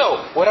അതാണല്ലോ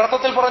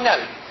ഒരർത്ഥത്തിൽ പറഞ്ഞാൽ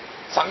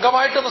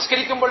സംഘമായിട്ട്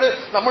നിസ്കരിക്കുമ്പോൾ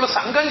നമ്മൾ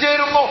സംഘം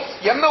ചേരുന്നു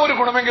എന്ന ഒരു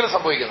ഗുണമെങ്കിലും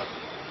സംഭവിക്കുന്നത്.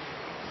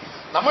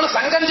 നമ്മൾ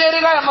സംഘം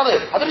ചേരുക എന്നത്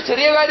അതൊരു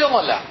ചെറിയ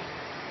കാര്യമൊന്നുമല്ല.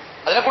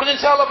 അതിനെക്കുറിച്ച്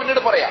ഇൻഷാ അല്ലാഹ്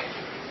പിന്നീട് പറയാം.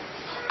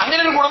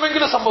 അങ്ങനെ ഒരു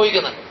ഗുണമെങ്കിലും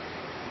സംഭവിക്കുന്നുണ്ട്.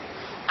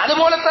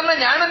 അതുപോലെ തന്നെ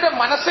ഞാൻ എന്റെ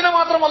മനസ്സിനെ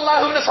മാത്രം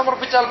അല്ലാഹുവിനെ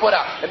സമർപ്പിച്ചാൽ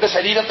പോരാ, എന്റെ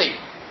ശരീരത്തെയും.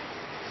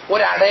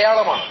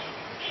 ഒരടയാളമാണ്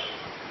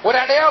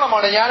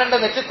ഞാൻ എന്റെ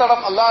നെറ്റിത്തടം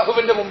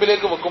അല്ലാഹുവിന്റെ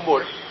മുമ്പിലേക്ക്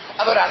വെക്കുമ്പോൾ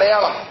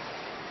അതൊരടയാളമാണ്.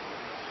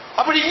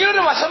 അപ്പോൾ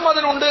ഇങ്ങനൊരു വശം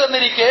അതിനുണ്ട്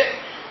എന്നിരിക്കെ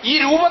ഈ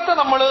രൂപത്തെ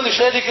നമ്മൾ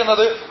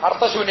നിഷേധിക്കുന്നത്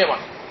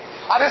അർത്ഥശൂന്യമാണ്.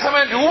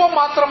 അതേസമയം രൂപം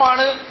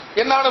മാത്രമാണ്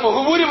എന്നാണ്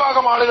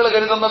ബഹുഭൂരിഭാഗം ആളുകൾ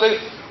കരുതുന്നത്.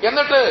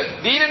 എന്നിട്ട്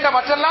ദീനിന്റെ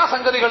മറ്റെല്ലാ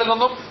സംഗതികളിൽ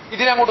നിന്നും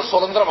ഇതിനെ അങ്ങോട്ട്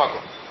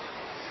സ്വതന്ത്രമാക്കും.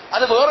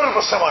 അത് വേറൊരു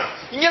പ്രശ്നമാണ്.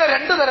 ഇങ്ങനെ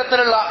രണ്ടു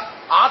തരത്തിലുള്ള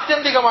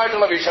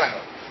ആത്യന്തികമായിട്ടുള്ള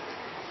വീക്ഷണങ്ങൾ.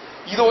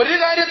 ഇത് ഒരു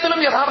കാര്യത്തിലും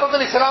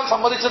യഥാർത്ഥത്തിൽ ഇസ്ലാം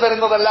സമ്മതിച്ചു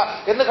തരുന്നതല്ല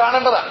എന്ന്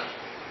കാണേണ്ടതാണ്.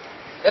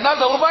 എന്നാൽ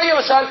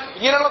ദൗർഭാഗ്യവശാൽ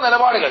ഇങ്ങനെയുള്ള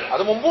നിലപാടുകൾ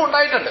അത് മുമ്പും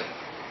ഉണ്ടായിട്ടുണ്ട്.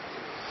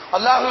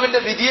 അള്ളാഹുവിന്റെ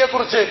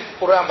വിധിയെക്കുറിച്ച്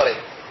ഖുർആൻ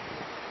പറയും.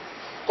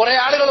 കുറെ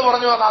ആളുകൾ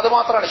പറഞ്ഞു വന്നാൽ അത്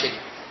മാത്രമാണ് ശരി.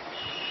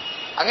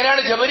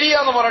 അങ്ങനെയാണ് ജബരിയ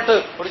എന്ന് പറഞ്ഞിട്ട്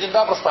ഒരു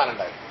ചിന്താപ്രസ്ഥാനം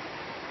ഉണ്ടായത്.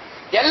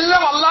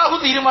 എല്ലാം അള്ളാഹു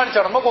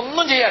തീരുമാനിച്ചാണ്,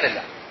 നമുക്കൊന്നും ചെയ്യാനില്ല,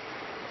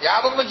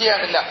 യാതൊന്നും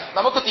ചെയ്യാനില്ല,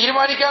 നമുക്ക്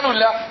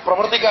തീരുമാനിക്കാനുമില്ല,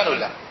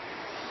 പ്രവർത്തിക്കാനുമില്ല,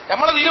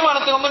 നമ്മളെ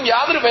തീരുമാനത്തിനൊന്നും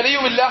യാതൊരു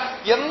വിലയുമില്ല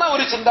എന്ന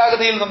ഒരു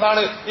ചിന്താഗതിയിൽ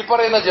നിന്നാണ് ഈ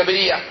പറയുന്ന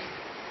ജബരിയ.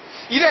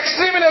 ഇത്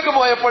എക്സ്ട്രീമിലേക്ക്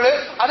പോയപ്പോൾ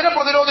അതിനെ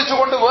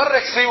പ്രതിരോധിച്ചുകൊണ്ട് വേറൊരു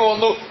എക്സ്ട്രീം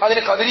വന്നു,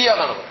 അതിന് ഖദരിയ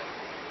എന്നാണ് പറയുന്നത്.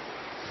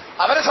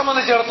 അവരെ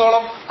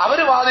സംബന്ധിച്ചിടത്തോളം അവർ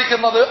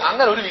വാദിക്കുന്നത്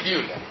അങ്ങനെ ഒരു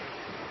വിധിയുമില്ല,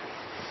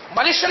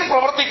 മനുഷ്യൻ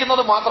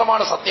പ്രവർത്തിക്കുന്നത്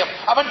മാത്രമാണ് സത്യം,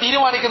 അവൻ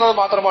തീരുമാനിക്കുന്നത്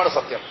മാത്രമാണ്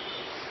സത്യം,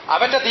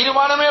 അവന്റെ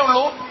തീരുമാനമേ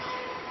ഉള്ളൂ,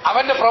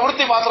 അവന്റെ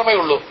പ്രവൃത്തി മാത്രമേ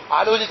ഉള്ളൂ.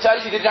 ആലോചിച്ചാൽ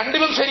ഇത്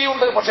രണ്ടിലും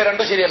ശരിയുണ്ട്, പക്ഷെ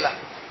രണ്ടും ശരിയല്ല.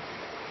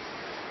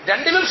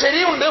 രണ്ടിലും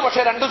ശരിയുണ്ട്,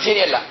 പക്ഷെ രണ്ടും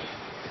ശരിയല്ല.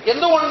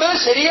 എന്തുകൊണ്ട്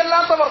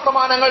ശരിയല്ലാത്ത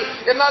വർത്തമാനങ്ങൾ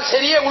എന്നാൽ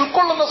ശരിയെ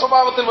ഉൾക്കൊള്ളുന്ന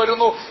സ്വഭാവത്തിൽ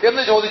വരുന്നു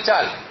എന്ന്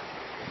ചോദിച്ചാൽ,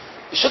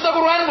 വിശുദ്ധ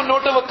ഖുർആൻ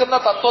മുന്നോട്ട് വെക്കുന്ന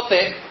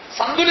തത്വത്തെ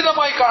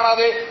സന്തുലിതമായി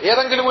കാണാതെ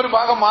ഏതെങ്കിലും ഒരു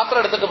ഭാഗം മാത്രം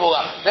എടുത്തിട്ട്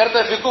പോകാം.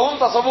 നേരത്തെ ഫിഖ്ഹും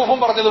തസവ്വുഫും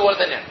പറഞ്ഞതുപോലെ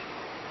തന്നെയാണ്.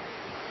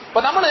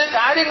 അപ്പൊ നമ്മൾ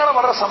കാര്യങ്ങളെ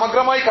വളരെ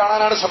സമഗ്രമായി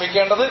കാണാനാണ്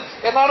ശ്രമിക്കേണ്ടത്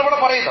എന്നാണ് ഇവിടെ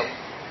പറയുന്നത്.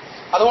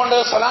 അതുകൊണ്ട്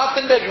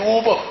സ്വലാത്തിന്റെ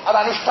രൂപം അത്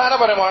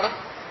അനുഷ്ഠാനപരമാണ്,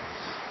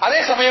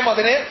 അതേസമയം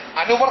അതിന്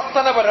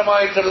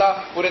അനുവർത്തനപരമായിട്ടുള്ള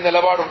ഒരു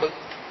നിലപാടുണ്ട്.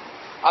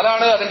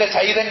 അതാണ് അതിന്റെ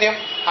ചൈതന്യം,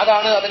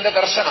 അതാണ് അതിന്റെ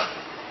ദർശനം.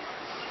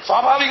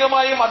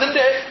 സ്വാഭാവികമായും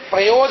അതിന്റെ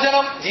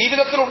പ്രയോജനം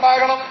ജീവിതത്തിൽ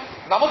ഉണ്ടാകണം,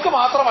 നമുക്ക്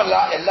മാത്രമല്ല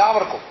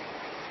എല്ലാവർക്കും.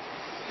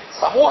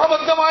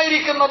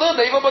 സമൂഹബദ്ധമായിരിക്കുന്നത്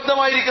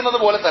ദൈവബദ്ധമായിരിക്കുന്നത്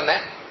പോലെ തന്നെ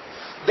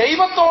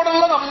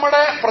ദൈവത്തോടുള്ള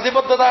നമ്മുടെ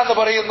പ്രതിബദ്ധത എന്ന്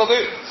പറയുന്നത്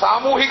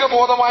സാമൂഹിക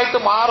ബോധമായിട്ട്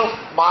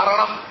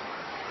മാറണം.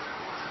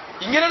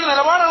 ഇങ്ങനൊരു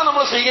നിലപാടാണ്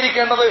നമ്മൾ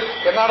സ്വീകരിക്കേണ്ടത്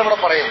എന്നാണ് ഇവിടെ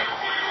പറയുന്നത്.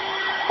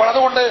 അപ്പോൾ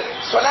അതുകൊണ്ട്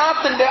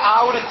സ്വലാത്തിന്റെ ആ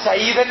ഒരു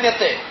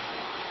ചൈതന്യത്തെ,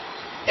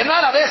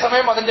 എന്നാൽ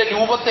അതേസമയം അതിന്റെ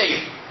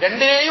രൂപത്തെയും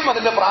രണ്ടിനെയും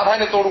അതിന്റെ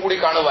പ്രാധാന്യത്തോടുകൂടി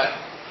കാണുവാൻ,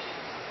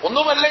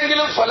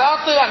 ഒന്നുമല്ലെങ്കിലും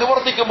സ്വലാത്ത്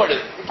അനുവർത്തിക്കുമ്പോൾ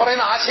ഈ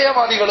പറയുന്ന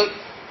ആശയവാദികൾ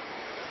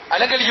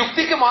അല്ലെങ്കിൽ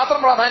യുക്തിക്ക് മാത്രം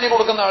പ്രാധാന്യം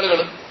കൊടുക്കുന്ന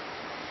ആളുകൾ,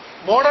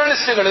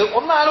 മോഡേണിസ്റ്റുകൾ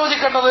ഒന്ന്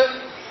ആലോചിക്കേണ്ടത്,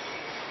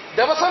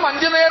 ദിവസം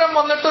 5 നേരം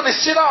വന്നിട്ട്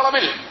നിശ്ചിത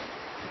അളവിൽ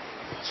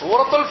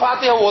സൂറത്തുൽ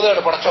ഫാത്തിഹ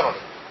ഓതുകയാണ് പടച്ചവനോട്.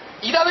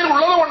 ഇതതിൽ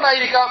ഉള്ളത്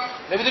കൊണ്ടായിരിക്കാം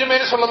നബി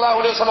തിരുമേനി സല്ലല്ലാഹു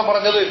അലൈഹി വസല്ലം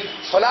പറഞ്ഞത്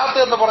സ്വലാത്ത്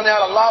എന്ന്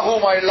പറഞ്ഞാൽ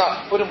അള്ളാഹുവുമായുള്ള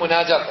ഒരു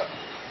മുനാജാത്ത്,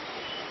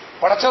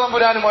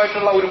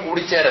 പടച്ചതമ്പുരാനുമായിട്ടുള്ള ഒരു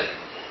കൂടിച്ചേരൽ.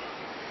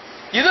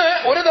 ഇത്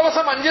ഒരു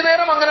ദിവസം 5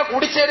 നേരം അങ്ങനെ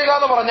കൂടിച്ചേരുക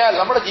എന്ന് പറഞ്ഞാൽ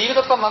നമ്മുടെ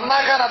ജീവിതത്തെ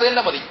നന്നാക്കാൻ അത്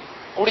തന്നെ മതി,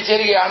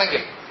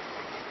 കൂടിച്ചേരുകയാണെങ്കിൽ.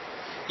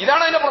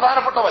 ഇതാണ് അതിന്റെ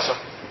പ്രധാനപ്പെട്ട വശം.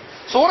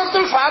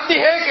 സൂറത്തുൽ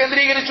ഫാത്തിഹയെ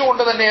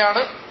കേന്ദ്രീകരിച്ചുകൊണ്ട്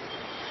തന്നെയാണ്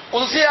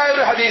ഖുദ്സിയായ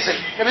ഒരു ഹദീസിൽ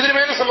നബി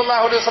തിരുമേനി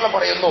സല്ലല്ലാഹു അലൈഹി വസല്ലം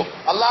പറയുന്നു,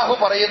 അള്ളാഹു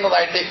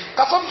പറയുന്നതായിട്ട്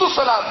ഖസംതു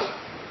സ്വലാത്ത്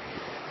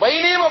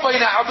ബൈനി വ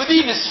ബൈന അബ്ദി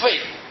നിസ്ഫൈ.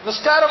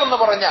 നിസ്കാരം എന്ന്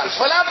പറഞ്ഞാൽ,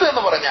 സ്വലാത്ത്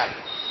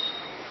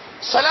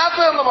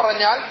എന്ന്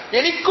പറഞ്ഞാൽ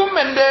എനിക്കും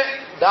എന്റെ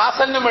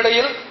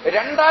ദാസനുമിടയിൽ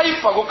രണ്ടായി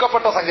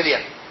പകുക്കപ്പെട്ട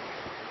സംഗതിയാണ്.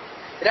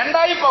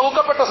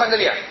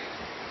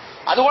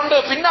 അതുകൊണ്ട്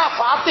പിന്നെ ആ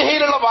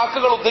ഫാത്തിഹയിലുള്ള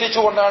വാക്കുകൾ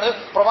ഉദ്ധരിച്ചുകൊണ്ടാണ്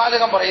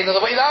പ്രവാചകൻ പറയുന്നത്,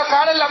 ഇദാ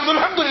ഖാല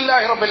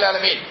അൽഹംദുലില്ലാഹി റബ്ബിൽ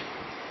ആലമീൻ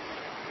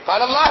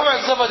ഖാല അല്ലാഹു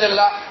അസ്സ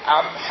വജല്ല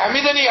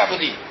ഹമിദനി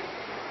അബ്ദി.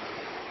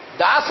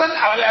 ദാസൻ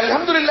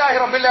അൽഹംദുലില്ലാഹി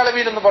റബ്ബിൽ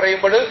ആലമീൻ എന്ന്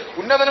പറയുമ്പോൾ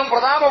ഉന്നതനും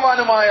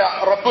പ്രതാപവാനുമായ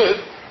റബ്ബ്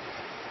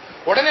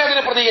ഉടനെ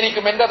അതിനെ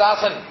പ്രതികരിക്കും, എന്റെ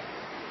ദാസൻ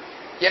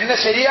എന്നെ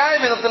ശരിയായ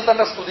വിധത്തിൽ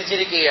തന്നെ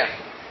സ്തുതിച്ചിരിക്കുകയാണ്,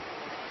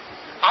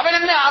 അവൻ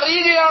എന്നെ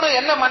അറിയുകയാണ്,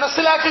 എന്നെ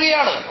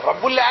മനസ്സിലാക്കുകയാണ്.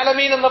 റബ്ബുൽ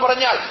ആലമീൻ എന്ന്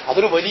പറഞ്ഞാൽ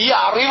അതൊരു വലിയ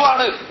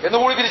അറിവാണ്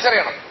എന്നുകൂടി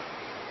തിരിച്ചറിയണം.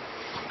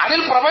 അതിൽ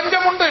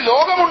പ്രപഞ്ചമുണ്ട്,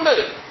 ലോകമുണ്ട്,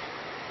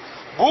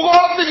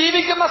 ഭൂഗോളത്ത്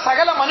ജീവിക്കുന്ന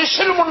സകല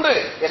മനുഷ്യരുമുണ്ട്,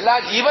 എല്ലാ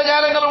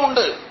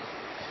ജീവജാലങ്ങളുമുണ്ട്.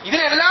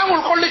 ഇതിനെല്ലാം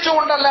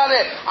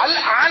ഉൾക്കൊള്ളിച്ചുകൊണ്ടല്ലാതെ അൽ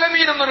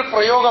ആലമീൻ എന്നൊരു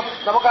പ്രയോഗം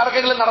നമുക്ക്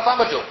ആർക്കെങ്കിലും നടത്താൻ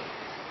പറ്റുമോ?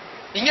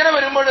 ഇങ്ങനെ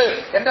വരുമ്പോൾ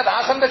എന്റെ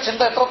ദാസന്റെ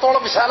ചിന്ത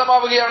എത്രത്തോളം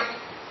വിശാലമാവുകയാണ്.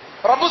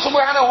 റബ്ബ്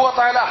സുബ്ഹാനഹു വ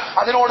തആല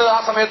അതിനോട് ആ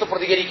സമയത്ത്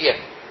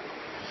പ്രതികരിക്കുകയാണ്.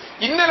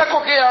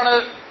 ഇന്നലക്കൊക്കെയാണ്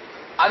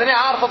അതിനെ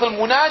ആ അർത്ഥത്തിൽ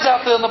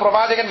മുനാജാത്ത് എന്ന്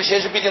പ്രവാചകൻ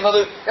വിശേഷിപ്പിക്കുന്നത്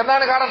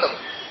എന്നാണ് കാണേണ്ടത്.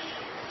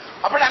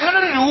 അപ്പോഴങ്ങനെ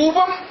ഒരു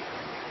രൂപം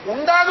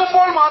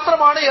ഉണ്ടാകുമ്പോൾ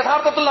മാത്രമാണ്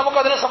യഥാർത്ഥത്തിൽ നമുക്ക്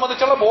അതിനെ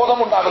സംബന്ധിച്ചുള്ള ബോധം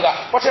ഉണ്ടാവുക.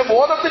 പക്ഷെ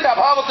ബോധത്തിന്റെ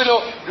അഭാവത്തിലോ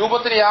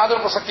രൂപത്തിന്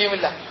യാതൊരു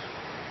പ്രസക്തിയുമില്ല.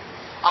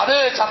 അത്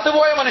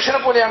ചത്തുപോയ മനുഷ്യനെ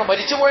പോലെയാണ്,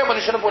 മരിച്ചുപോയ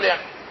മനുഷ്യനെ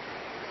പോലെയാണ്.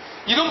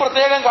 ഇതും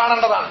പ്രത്യേകം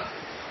കാണേണ്ടതാണ്.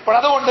 അപ്പോൾ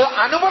അതുകൊണ്ട്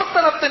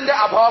അനുവർത്തനത്തിന്റെ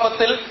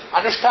അഭാവത്തിൽ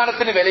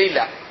അനുഷ്ഠാനത്തിന്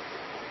വിലയില്ല,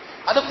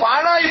 അത്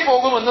പാഴായി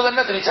പോകും എന്ന്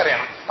തന്നെ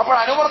തിരിച്ചറിയണം. അപ്പോൾ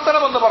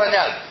അനുവർത്തനം എന്ന്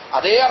പറഞ്ഞാൽ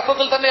അതേ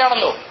അർത്ഥത്തിൽ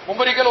തന്നെയാണല്ലോ,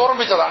 മുമ്പൊരിക്കൽ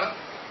ഓർമ്മിച്ചതാണ്.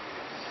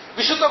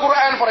 വിശുദ്ധ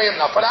ഖുർആൻ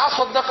പറയുന്ന ഫലാ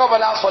സ്വദ്ദഖ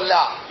വലാ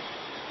സ്വല്ലാ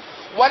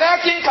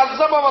വലാകിൻ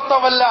കസ്സബ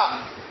വതവല്ല.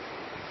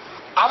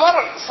 അവർ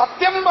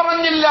സത്യം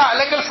പറഞ്ഞില്ല,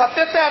 അല്ലെങ്കിൽ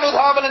സത്യത്തെ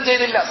അനുധാവനം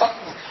ചെയ്തില്ല,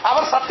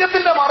 അവർ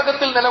സത്യത്തിന്റെ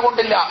മാർഗത്തിൽ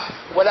നിലകൊണ്ടില്ല.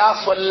 വലാ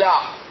സ്വല്ലാ,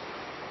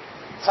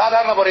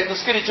 സാധാരണ പറയും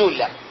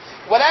നിസ്കരിച്ചുമില്ല.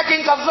 വലാകിൻ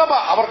കസ്സബ,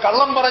 അവർ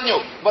കള്ളം പറഞ്ഞു.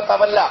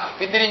 വതവല്ല,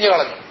 പിന്തിരിഞ്ഞു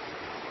കളഞ്ഞു.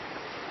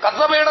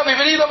 കസ്സബയുടെ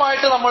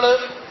വിപരീതമായിട്ട് നമ്മൾ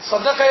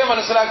സ്വദ്ദഖയെ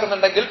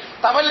മനസ്സിലാക്കുന്നുണ്ടെങ്കിൽ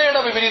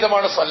തവല്ലയുടെ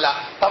വിപരീതമാണ് സ്വല്ല.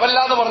 തവല്ല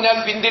എന്ന് പറഞ്ഞാൽ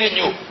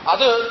പിന്തിരിഞ്ഞു.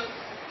 അത്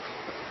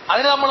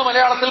അതിന് നമ്മൾ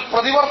മലയാളത്തിൽ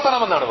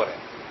പ്രതിവർത്തനം എന്നാണ്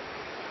പറയുന്നത്.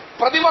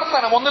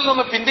 പ്രതിവർത്തനം, ഒന്നിൽ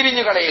നിന്ന്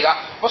പിന്തിരിഞ്ഞു കളയുക.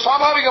 അപ്പൊ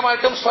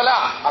സ്വാഭാവികമായിട്ടും സ്വലാ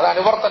അത്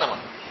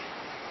അനുവർത്തനമാണ്.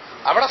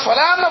 അവിടെ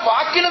സ്വലാ എന്ന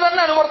വാക്കിന്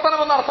തന്നെ അനുവർത്തനം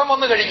എന്ന അർത്ഥം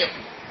വന്നു കഴിഞ്ഞു.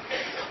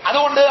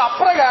 അതുകൊണ്ട്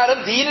അപ്രകാരം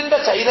ദീനിന്റെ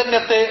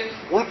ചൈതന്യത്തെ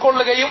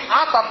ഉൾക്കൊള്ളുകയും ആ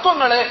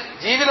തത്വങ്ങളെ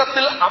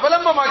ജീവിതത്തിൽ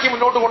അവലംബമാക്കി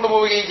മുന്നോട്ട്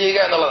കൊണ്ടുപോവുകയും ചെയ്യുക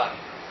എന്നുള്ളതാണ്.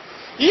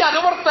 ഈ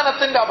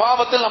അനുവർത്തനത്തിന്റെ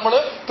അഭാവത്തിൽ നമ്മൾ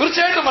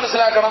തീർച്ചയായിട്ടും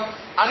മനസ്സിലാക്കണം,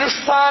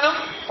 അനുഷ്ഠാനം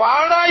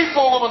പാഴായി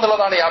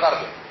പോകുമെന്നുള്ളതാണ്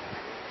യാഥാർത്ഥ്യം.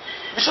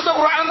 വിശുദ്ധ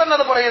ഖുർആൻ തന്നെ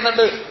അത്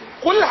പറയുന്നുണ്ട്.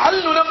 ഖുൽ ഹൽ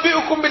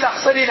നുനബ്ബിഉകും ബിൽ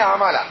അഖ്സരീന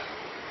അമാല.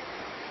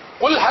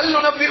 ഖുൽ ഹൽ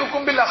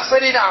നുനബ്ബിഉകും ബിൽ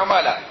അഖ്സരീന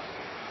അമാല.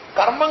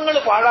 കർമ്മങ്ങൾ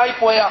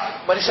പാഴായിപ്പോയ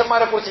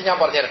മനുഷ്യന്മാരെ കുറിച്ച് ഞാൻ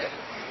പറഞ്ഞുതരട്ടെ.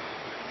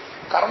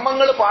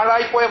 കർമ്മങ്ങൾ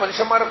പാഴായിപ്പോയ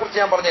മനുഷ്യന്മാരെ കുറിച്ച്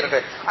ഞാൻ പറഞ്ഞുതരട്ടെ.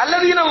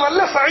 അല്ലദീന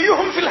വല്ല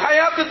സഅയുഹും ഫിൽ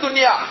ഹയാത്തി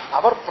ദുനിയ.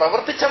 അവർ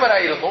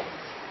പ്രവർത്തിച്ചവരായിരുന്നു,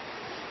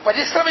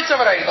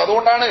 പരിശ്രമിച്ചവരായിരുന്നു.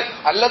 അതുകൊണ്ടാണ്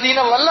അല്ലദീന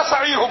വല്ല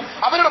സഅയുഹും,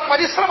 അവരുടെ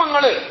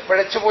പരിശ്രമങ്ങൾ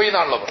പിഴച്ചുപോയി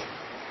എന്നാണുള്ളത്.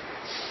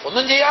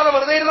 ഒന്നും ചെയ്യാതെ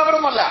വെറുതെ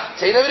ഇരുന്നവരൊന്നുമല്ല,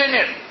 ചെയ്തവർ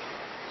തന്നെയാണ്.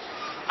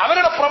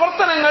 അവരുടെ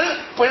പ്രവർത്തനങ്ങൾ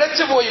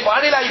പിഴച്ചുപോയി,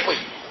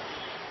 പാടിലായിപ്പോയി.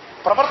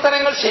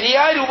 പ്രവർത്തനങ്ങൾ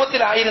ശരിയായ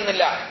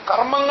രൂപത്തിലായിരുന്നില്ല.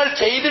 കർമ്മങ്ങൾ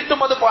ചെയ്തിട്ടും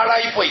അത്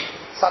പാഴായിപ്പോയി.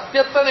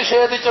 സത്യത്തെ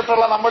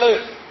നിഷേധിച്ചിട്ടുള്ള നമ്മൾ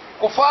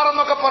കുഫാർ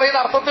എന്നൊക്കെ പറയുന്ന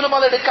അർത്ഥത്തിലും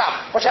അത് എടുക്കാം.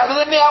 പക്ഷെ അത്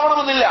തന്നെ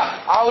ആവണമെന്നില്ല.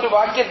 ആ ഒരു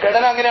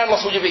വാക്യഘടന അങ്ങനെയാണല്ലോ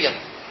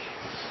സൂചിപ്പിക്കുന്നത്.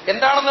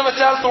 എന്താണെന്ന്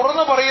വെച്ചാൽ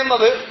തുടർന്ന്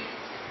പറയുന്നത്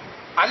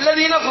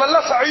അല്ലദീന വല്ല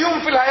സഅയും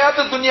ഫിൽ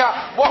ഹയാത്തി ദുനിയ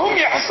വഹും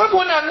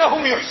യഹ്സബൂന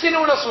അന്നഹും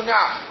യുഹ്സിനൂന സുന.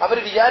 അവർ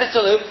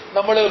വിചാരിച്ചത്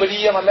നമ്മൾ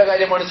വലിയ നല്ല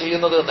കാര്യമാണ്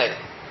ചെയ്യുന്നത്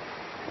എന്നായിരുന്നു.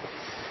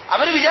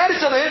 അവർ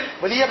വിചാരിച്ചത്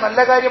വലിയ നല്ല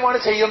കാര്യമാണ്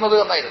ചെയ്യുന്നത്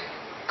എന്നായിരുന്നു.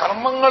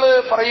 കർമ്മങ്ങൾ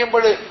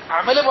പറയുമ്പോൾ,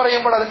 അമല്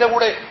പറയുമ്പോൾ അതിന്റെ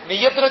കൂടെ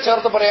നിയ്യത്തിനെ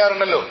ചേർത്ത്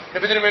പറയാറുണ്ടല്ലോ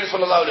നബി തിരുമേനി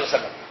സല്ലല്ലാഹു അലൈഹി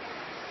വസല്ലം.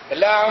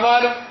 എല്ലാ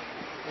അമാലും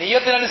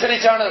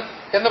നിയ്യത്തിനനുസരിച്ചാണ്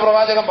എന്ന്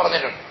പ്രവാചകൻ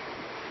പറഞ്ഞിട്ടുണ്ട്.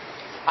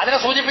 അതിനെ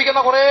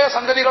സൂചിപ്പിക്കുന്ന കുറെ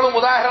സംഗതികളും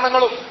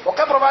ഉദാഹരണങ്ങളും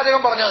ഒക്കെ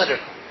പ്രവാചകൻ പറഞ്ഞു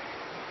തന്നിട്ടുണ്ട്.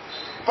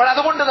 അപ്പോൾ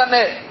അതുകൊണ്ട്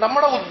തന്നെ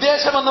നമ്മുടെ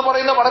ഉദ്ദേശം എന്ന്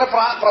പറയുന്നത് വളരെ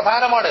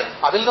പ്രധാനമാണ്.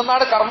 അതിൽ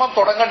നിന്നാണ് കർമ്മം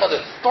തുടങ്ങേണ്ടത്.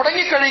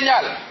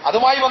 തുടങ്ങിക്കഴിഞ്ഞാൽ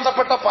അതുമായി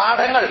ബന്ധപ്പെട്ട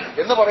പാഠങ്ങൾ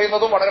എന്ന്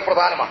പറയുന്നതും വളരെ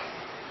പ്രധാനമാണ്.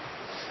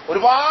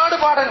 ഒരുപാട്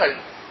പാഠങ്ങൾ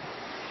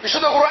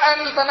വിശുദ്ധ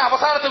ഖുർആനിൽ തന്നെ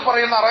അവസാനത്തിൽ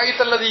പറയുന്ന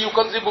അറഅയ്തല്ലദീ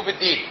യുകദ്ദിബു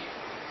ബിദ്ദീൻ.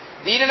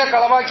 ദീനിനെ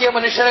കളവാക്കിയ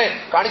മനുഷ്യനെ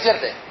കാണിച്ചു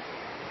തരട്ടെ.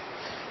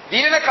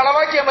 ദീനിനെ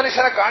കളവാക്കിയ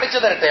മനുഷ്യനെ കാണിച്ചു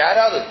തരട്ടെ.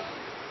 ആരാത്?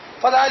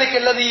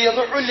 ഫദാലിക്കല്ലദീ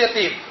യദുഉൽ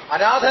യതീം.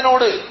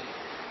 അനാഥനോട്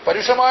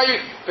പരുഷമായി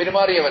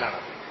പെരുമാറിയവനാണ്.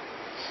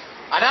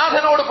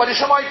 അനാഥനോട്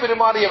പരുഷമായി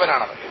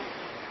പെരുമാറിയവനാണ്.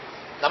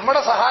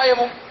 നമ്മുടെ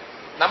സഹായവും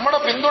നമ്മുടെ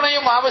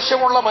പിന്തുണയും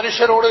ആവശ്യമുള്ള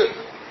മനുഷ്യരോട്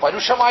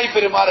പരുഷമായി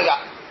പെരുമാറുക,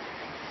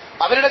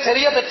 അവരുടെ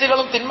ചെറിയ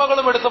തെറ്റുകളും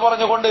തിന്മകളും എടുത്തു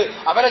പറഞ്ഞുകൊണ്ട്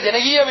അവരെ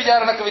ജനകീയ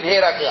വിചാരണക്ക്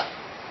വിധേയരാക്കുക,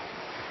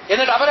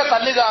 എന്നിട്ട് അവരെ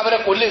തല്ലുക, അവരെ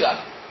കൊല്ലുക.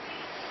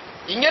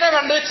 ഇങ്ങനെ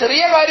കണ്ട്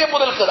ചെറിയ കാര്യം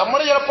മുതൽക്ക് നമ്മൾ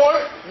ചിലപ്പോൾ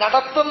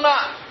നടത്തുന്ന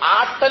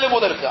ആട്ടല്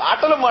മുതൽക്ക്,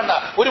 ആട്ടലും വേണ്ട,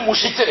 ഒരു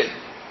മുഷിച്ചല്,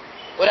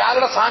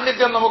 ഒരാളുടെ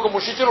സാന്നിധ്യം നമുക്ക്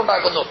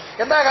മുഷിച്ചിലുണ്ടാക്കുന്നു.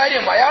 എന്താ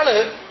കാര്യം? അയാള്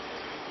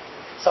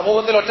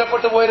സമൂഹത്തിൽ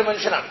ഒറ്റപ്പെട്ടു പോയൊരു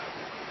മനുഷ്യനാണ്,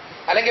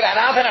 അല്ലെങ്കിൽ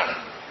അനാഥനാണ്.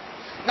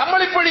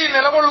 നമ്മളിപ്പോഴീ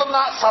നിലകൊള്ളുന്ന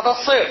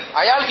സദസ്സ്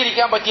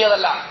അയാൾക്കിരിക്കാൻ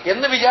പറ്റിയതല്ല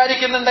എന്ന്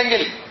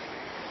വിചാരിക്കുന്നുണ്ടെങ്കിൽ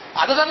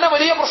അത് തന്നെ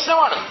വലിയ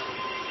പ്രശ്നമാണ്.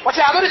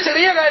 പക്ഷെ അതൊരു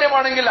ചെറിയ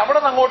കാര്യമാണെങ്കിൽ അവിടെ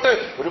നിന്ന് അങ്ങോട്ട്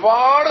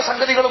ഒരുപാട്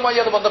സംഗതികളുമായി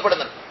അത്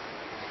ബന്ധപ്പെടുന്നുണ്ട്.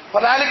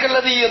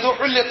 ഫദാലിക്കല്ലദീ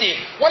യദുഉൽ യതീം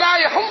വലാ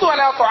യഹുദ്ദു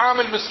അലാ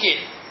തുആമിൽ മിസ്കീൻ.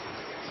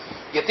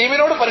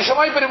 യതീമിനോട്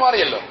പരുഷമായി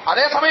പെരുമാറിയല്ലോ,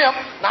 അതേസമയം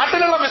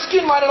നാട്ടിലുള്ള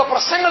മിസ്കീന്മാരുടെ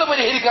പ്രശ്നങ്ങൾ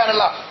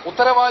പരിഹരിക്കാനുള്ള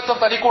ഉത്തരവാദിത്വം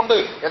തനിക്കുണ്ട്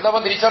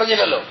എന്നവൻ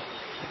തിരിച്ചറിഞ്ഞില്ലല്ലോ.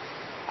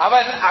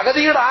 അവൻ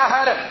അഗതിയുടെ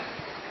ആഹാരം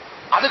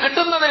അത്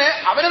കിട്ടുന്നതിന്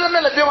അവന് തന്നെ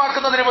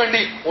ലഭ്യമാക്കുന്നതിന്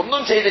വേണ്ടി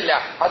ഒന്നും ചെയ്തില്ല,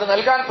 അത്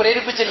നൽകാൻ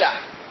പ്രേരിപ്പിച്ചില്ല.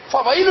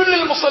 ഫവൈലുൽ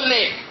ലിൽ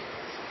മുസല്ലീൻ.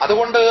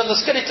 അതുകൊണ്ട്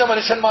നിസ്കരിച്ച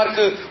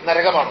മനുഷ്യന്മാർക്ക്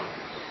നരകമാണ്.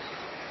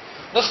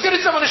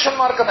 നിസ്കരിച്ച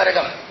മനുഷ്യന്മാർക്ക്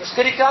നരകം.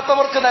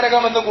 നിസ്കരിക്കാത്തവർക്ക്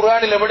നരകം എന്ന്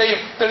ഖുർആനിൽ എവിടെയും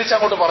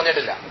തെളിച്ചങ്ങോട്ട്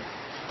പറഞ്ഞിട്ടില്ല.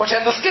 പക്ഷെ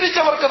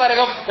നിസ്കരിച്ചവർക്ക്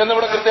നരകം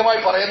എന്നിവിടെ കൃത്യമായി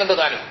പറയുന്നുണ്ട്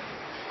താനും.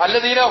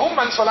 അല്ലദീന ഹും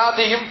അൻ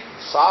സ്വലാത്തിഹിം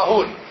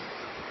സാഹൂൻ.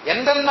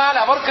 എന്തെന്നാൽ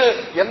അവർക്ക്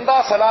എന്താ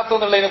സലാത്ത്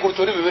എന്നുള്ളതിനെ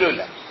കുറിച്ച് ഒരു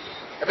വിവരമില്ല.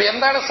 അപ്പൊ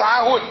എന്താണ്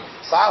സാഹൂൻ?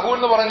 സാഹൂൻ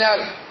എന്ന് പറഞ്ഞാൽ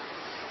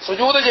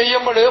സുജൂദ്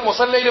ചെയ്യുമ്പോൾ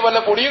മുസല്ലയിൽ വല്ല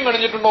പൊടിയും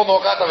കണിഞ്ഞിട്ടുണ്ടോ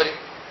നോക്കാത്തവര്,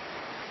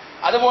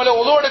 അതുപോലെ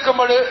ഒതു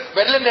എടുക്കുമ്പോൾ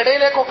വിരലിന്റെ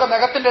ഇടയിലേക്കൊക്കെ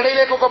നഖത്തിന്റെ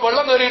ഇടയിലേക്കൊക്കെ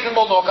വെള്ളം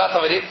കയറിയിട്ടുണ്ടോ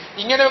നോക്കാത്തവര്,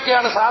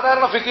 ഇങ്ങനെയൊക്കെയാണ്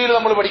സാധാരണ ഫിഖിൽ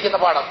നമ്മൾ പഠിക്കുന്ന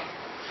പാഠം.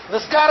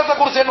 നിസ്കാരത്തെ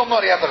കുറിച്ച് തന്നെ ഒന്നും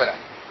അറിയാത്തവരാ.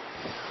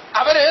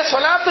 അവര്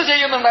സ്വലാത്ത്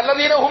ചെയ്യുന്നുണ്ട്.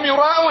 അല്ലദീന ഹും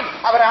യുറാഊൻ.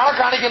 അവരാളെ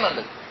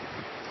കാണിക്കുന്നുണ്ട്.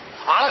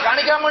 ആളെ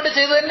കാണിക്കാൻ വേണ്ടി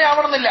ചെയ്തു തന്നെ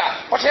ആവണമെന്നില്ല,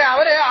 പക്ഷെ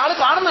അവരെ ആള്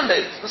കാണുന്നുണ്ട്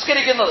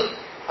നിസ്കരിക്കുന്നത്.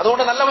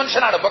 അതുകൊണ്ട് നല്ല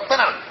മനുഷ്യനാണ്,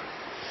 ഭക്തനാണ്.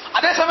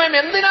 അതേസമയം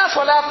എന്തിനാ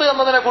സ്വലാത്ത്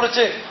എന്നതിനെ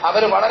കുറിച്ച്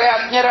അവർ വളരെ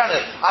അജ്ഞരാണ്.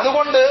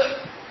 അതുകൊണ്ട്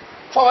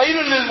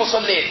ഫവൈലുൽ ലിൽ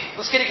മുസല്ലീൻ.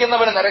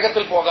 നിസ്കരിക്കുന്നവന്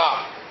നരകത്തിൽ പോകാം.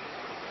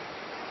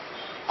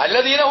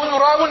 അല്ലദീന ഹും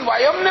യുറാഊൻ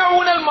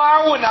വയംനഊനൽ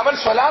മാഊൻ. അവൻ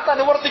സ്വലാത്ത്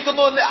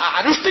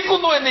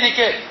അനുഷ്ഠിക്കുന്നു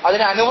എന്നിരിക്കെ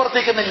അതിനെ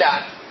അനുവർത്തിക്കുന്നില്ല.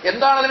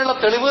 എന്താണ് അതിനുള്ള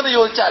തെളിവ് എന്ന്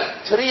ചോദിച്ചാൽ,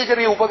 ചെറിയ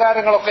ചെറിയ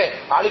ഉപകാരങ്ങളൊക്കെ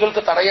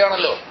ആളുകൾക്ക്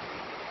തടയാണല്ലോ.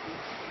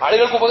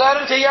 ആളുകൾക്ക്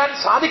ഉപകാരം ചെയ്യാൻ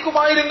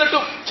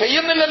സാധിക്കുമായിരുന്നിട്ടും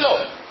ചെയ്യുന്നില്ലല്ലോ.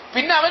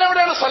 പിന്നെ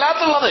അവനവിടെയാണ്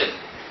സ്വലാത്തുള്ളത്.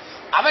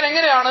 അവൻ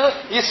എങ്ങനെയാണ്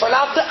ഈ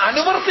സ്വലാത്ത്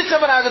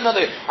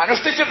അനുവർത്തിച്ചവനാകുന്നത്?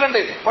 അനുഷ്ഠിച്ചിട്ടുണ്ട്,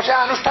 പക്ഷെ ആ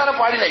അനുഷ്ഠാനം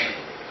പാടില്ലായി.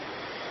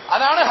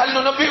 അതാണ് ഹൽ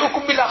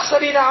നുനബ്ബിഉകും ബിൽ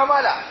അഖ്സരീന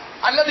അമാല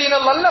അല്ലദീന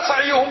ളല്ല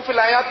സഅയുഹും ഫിൽ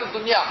ഹയാത്തി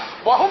ദുനിയ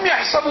വഹും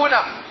യഹ്സബൂന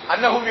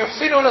അന്നഹും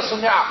യുഹ്സിനൂന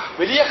സുന്നഅ,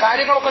 വലിയ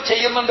കാര്യങ്ങളൊക്കെ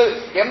ചെയ്യുന്നുണ്ട്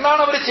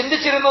എന്നാണ് അവർ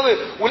ചിന്തിച്ചിരുന്നത്.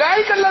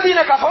 ഉലൈകല്ലദീന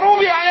കഫറൂ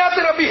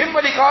ബിആയാതി റബ്ബിഹിം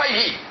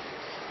വലിഖാഇഹി.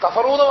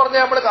 കഫറൂ എന്ന്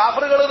പറഞ്ഞാൽ നമ്മൾ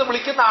കാഫറുകൾ എന്ന്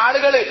വിളിക്കുന്ന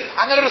ആളുകൾ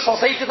അങ്ങനെ ഒരു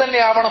സൊസൈറ്റി തന്നെ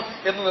ആവണം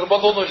എന്ന്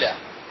നിർബന്ധമൊന്നുമില്ല.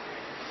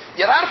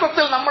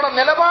 യഥാർത്ഥത്തിൽ നമ്മുടെ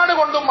നിലപാട്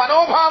കൊണ്ടും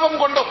മനോഭാവം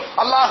കൊണ്ടും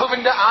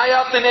അള്ളാഹുവിന്റെ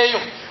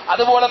ആയാത്തിനെയും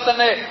അതുപോലെ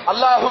തന്നെ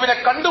അള്ളാഹുവിനെ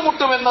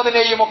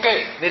കണ്ടുമുട്ടുമെന്നതിനെയും ഒക്കെ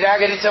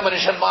നിരാകരിച്ച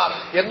മനുഷ്യന്മാർ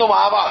എന്നും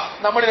ആവാം.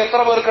 നമ്മളിൽ എത്ര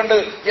പേർക്കുണ്ട്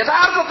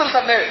യഥാർത്ഥത്തിൽ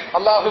തന്നെ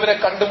അള്ളാഹുവിനെ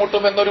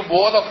കണ്ടുമുട്ടുമെന്നൊരു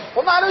ബോധം?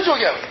 ഒന്ന് ആലോചിച്ച്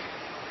നോക്കിയാൽ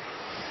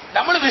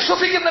നമ്മൾ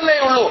വിശ്വസിക്കുന്നില്ലേ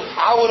ഉള്ളൂ.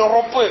 ആ ഒരു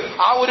ഉറപ്പ്,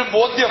 ആ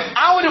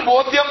ഒരു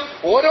ബോധ്യം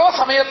ഓരോ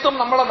സമയത്തും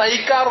നമ്മളെ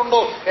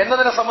നയിക്കാറുണ്ടോ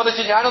എന്നതിനെ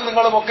സംബന്ധിച്ച് ഞാനും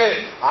നിങ്ങളുമൊക്കെ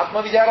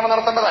ആത്മവിചാരണ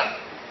നടത്തേണ്ടതാണ്.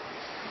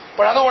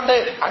 അപ്പോഴതുകൊണ്ട്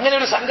അങ്ങനെ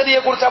ഒരു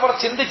സംഗതിയെക്കുറിച്ച് അവർ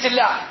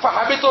ചിന്തിച്ചില്ല.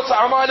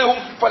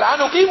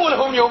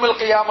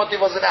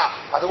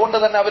 അതുകൊണ്ട്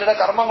തന്നെ അവരുടെ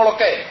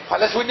കർമ്മങ്ങളൊക്കെ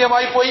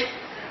ഫലശൂന്യമായി പോയി.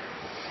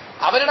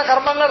 അവരുടെ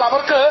കർമ്മങ്ങൾ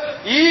അവർക്ക്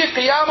ഈ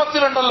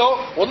ഖിയാമത്തിലുണ്ടല്ലോ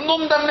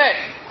ഒന്നും തന്നെ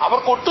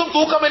അവർക്കൊട്ടും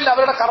തൂക്കമില്ല.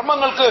 അവരുടെ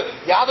കർമ്മങ്ങൾക്ക്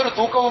യാതൊരു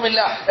തൂക്കവുമില്ല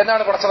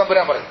എന്നാണ് പടച്ച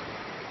തമ്പുരാൻ പറയുന്നത്.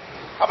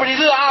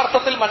 അപ്പോഴിത് ആ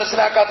അർത്ഥത്തിൽ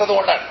മനസ്സിലാക്കാത്തത്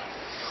കൊണ്ടാണ്.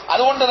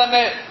 അതുകൊണ്ട്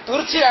തന്നെ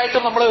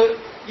തീർച്ചയായിട്ടും നമ്മൾ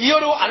ഈ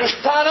ഒരു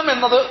അനുഷ്ഠാനം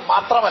എന്നത്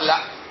മാത്രമല്ല,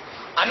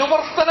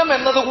 അനുവർത്തനം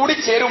എന്നതുകൂടി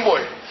ചേരുമ്പോൾ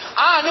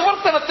ആ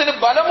അനുവർത്തനത്തിന്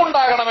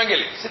ബലമുണ്ടാകണമെങ്കിൽ,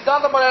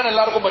 സിദ്ധാന്തം പറയാൻ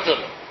എല്ലാവർക്കും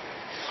പറ്റുമല്ലോ,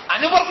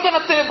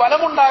 അനുവർത്തനത്തിന്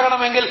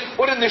ബലമുണ്ടാകണമെങ്കിൽ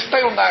ഒരു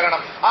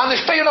നിഷ്ഠയുണ്ടാകണം. ആ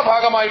നിഷ്ഠയുടെ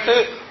ഭാഗമായിട്ട്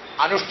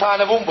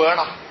അനുഷ്ഠാനവും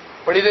വേണം.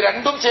 അപ്പോൾ ഇത്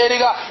രണ്ടും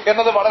ചേരുക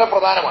എന്നത് വളരെ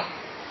പ്രധാനമാണ്.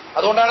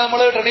 അതുകൊണ്ടാണ്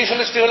നമ്മൾ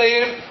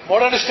ട്രഡീഷണലിസ്റ്റുകളെയും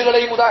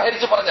മോഡേണിസ്റ്റുകളെയും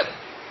ഉദാഹരിച്ച് പറഞ്ഞത്.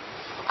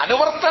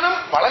 അനുവർത്തനം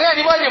വളരെ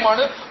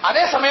അനിവാര്യമാണ്.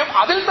 അതേസമയം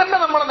അതിൽ തന്നെ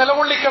നമ്മൾ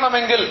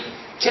നിലകൊള്ളിക്കണമെങ്കിൽ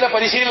ചില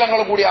പരിശീലനങ്ങൾ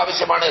കൂടി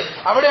ആവശ്യമാണ്.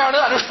 അവിടെയാണ്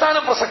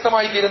അനുഷ്ഠാനം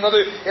പ്രസക്തമായി തീരുന്നത്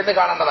എന്ന്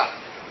കാണേണ്ടതാണ്.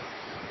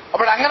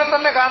 അപ്പോഴങ്ങനെ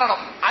തന്നെ കാണണം.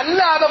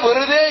 അല്ലാതെ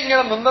വെറുതെ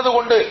ഇങ്ങനെ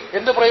നിന്നതുകൊണ്ട്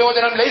എന്ത്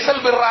പ്രയോജനം? ലൈസൽ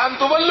ബിർറ അൻ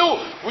തുവല്ലു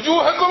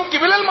വുജൂഹക്കും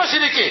ഖിബലൽ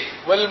മശ്രിഖി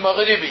വൽ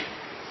മഗ്രിബി.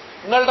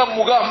 നിങ്ങളുടെ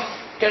മുഖം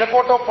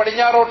കിഴക്കോട്ടോ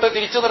പടിഞ്ഞാറോട്ടോ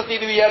തിരിച്ചു നിർത്തി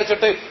എന്ന്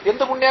വിചാരിച്ചിട്ട്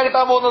എന്ത് പുണ്യ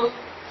കിട്ടാൻ പോകുന്നത്?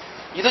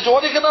 ഇത്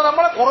ചോദിക്കുന്നത്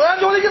നമ്മളെ ഖുർആൻ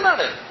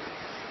ചോദിക്കുന്നതാണ്.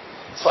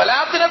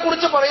 സ്വലാത്തിനെ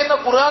കുറിച്ച് പറയുന്ന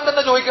ഖുർആൻ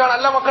തന്നെ ചോദിക്കുകയാണ്,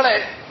 അല്ല മക്കളെ,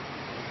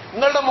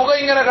 നിങ്ങളുടെ മുഖം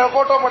ഇങ്ങനെ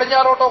കിഴക്കോട്ടോ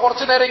പടിഞ്ഞാറോട്ടോ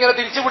കുറച്ചു നേരം ഇങ്ങനെ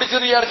തിരിച്ചു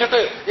പിടിച്ചെന്ന്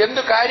വിചാരിച്ചിട്ട്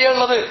എന്ത്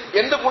കാര്യമുള്ളത്,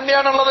 എന്ത്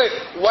പുണ്യാണുള്ളത്?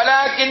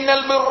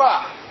 വലാകിന്നൽ ബിർറ,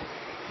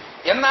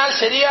 എന്നാൽ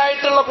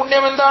ശരിയായിട്ടുള്ള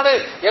പുണ്യം എന്താണ്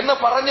എന്ന്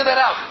പറഞ്ഞു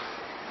തരാം.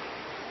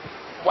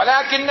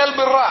 വലാകിന്നൽ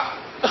ബിർറ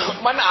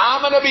മൻ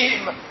ആമന ബിഹി,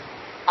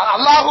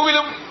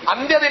 അള്ളാഹുവിലും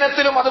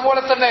അന്ത്യദിനത്തിലും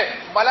അതുപോലെ തന്നെ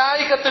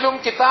മലായികത്തിലും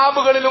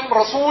കിതാബുകളിലും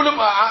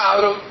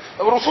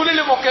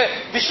റസൂലിലുമൊക്കെ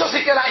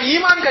വിശ്വസിക്കൽ,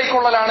 ഈമാൻ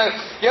കൈക്കൊള്ളലാണ്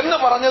എന്ന്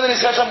പറഞ്ഞതിന്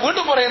ശേഷം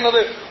വീണ്ടും പറയുന്നത്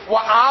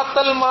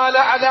വആതൽ മാല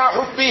അലാ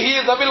ഹുബ്ബിഹി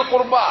ദബിൽ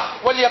ഖുർബ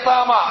വൽ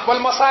യതാമ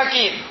വൽ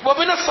മസാകീൻ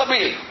വബിനസ്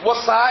സബീൽ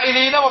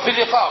വസായിലീന വഫിൽ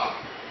റിഖാബ്.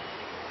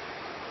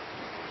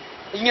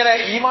 ഇങ്ങനെ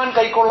ഈമാൻ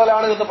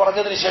കൈക്കൊള്ളലാണ് എന്ന്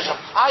പറഞ്ഞതിന് ശേഷം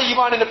ആ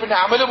ഈമാനിനെ പിന്നെ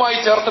അമലുമായി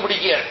ചേർത്ത്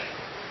പിടിക്കുകയാണ്.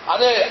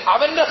 അത്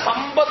അവന്റെ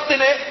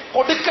സമ്പത്തിനെ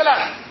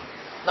കൊടുക്കലാണ്.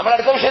 നമ്മൾ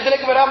അടുത്ത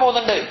വിഷയത്തിലേക്ക് വരാൻ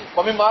പോകുന്നുണ്ട്,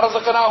 വമിമ്മാ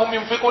റസഖനാഹും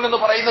യുൻഫിഖൂൻ എന്ന്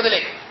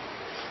പറയുന്നതിലേക്ക്.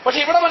 പക്ഷെ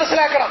ഇവിടെ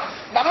മനസ്സിലാക്കണം,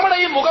 നമ്മുടെ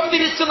ഈ മുഖം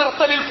തിരിച്ചു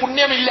നിർത്തലിൽ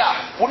പുണ്യമില്ല.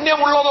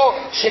 പുണ്യമുള്ളതോ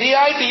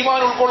ശരിയായിട്ട്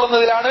ഈമാൻ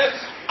ഉൾക്കൊള്ളുന്നതിലാണ്,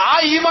 ആ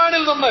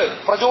ഈമാനിൽ നിന്ന്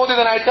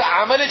പ്രചോദിതനായിട്ട്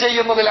അമല്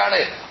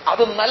ചെയ്യുന്നതിലാണ്.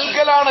 അത്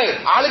നൽകലാണ്,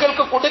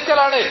 ആളുകൾക്ക്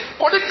കൊടുക്കലാണ്.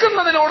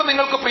 കൊടുക്കുന്നതിനോട്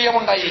നിങ്ങൾക്ക്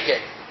പ്രിയമുണ്ടായിരിക്കെ.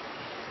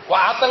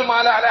 വആതൽ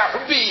മാല അലാ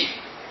ഹുബ്ബി,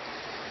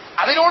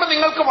 അതിനോട്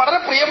നിങ്ങൾക്ക് വളരെ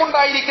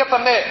പ്രിയമുണ്ടായിരിക്കെ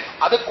തന്നെ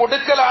അത്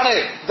കൊടുക്കലാണ്.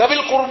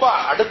 ദബിൽ ഖുർബ,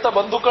 അടുത്ത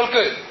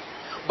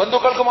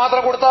ബന്ധുക്കൾക്ക്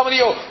മാത്രം കൊടുത്താൽ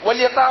മതിയോ? വൽ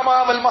യതാമ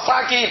വൽ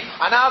മസാകീൻ,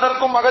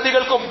 അനാഥർക്കും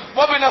അഗതികൾക്കും,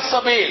 വബിനസ്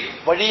സബീൽ,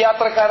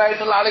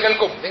 വഴിയാത്രക്കാരായിട്ടുള്ള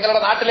ആളുകൾക്കും,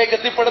 നിങ്ങളുടെ നാട്ടിലേക്ക്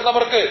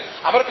എത്തിപ്പെടുന്നവർക്ക്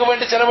അവർക്ക്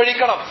വേണ്ടി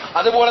ചെലവഴിക്കണം.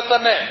 അതുപോലെ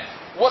തന്നെ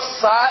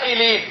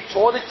വസ്സായിലീൻ,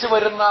 ചോദിച്ചു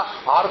വരുന്ന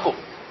ആർക്കും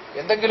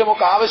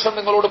എന്തെങ്കിലുമൊക്കെ ആവശ്യം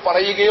നിങ്ങളോട്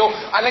പറയുകയോ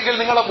അല്ലെങ്കിൽ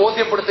നിങ്ങളെ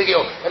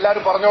ബോധ്യപ്പെടുത്തുകയോ,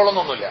 എല്ലാവരും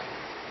പറഞ്ഞോളൊന്നൊന്നുമില്ല,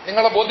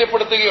 നിങ്ങളെ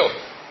ബോധ്യപ്പെടുത്തുകയോ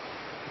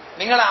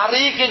നിങ്ങളെ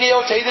അറിയിക്കുകയോ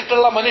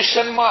ചെയ്തിട്ടുള്ള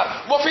മനുഷ്യന്മാർ,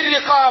 വഫിൽ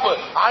റിഖാബ്,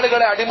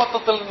 ആളുകളെ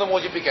അടിമത്തത്തിൽ നിന്ന്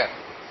മോചിപ്പിക്കാൻ,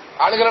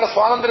 ആളുകളുടെ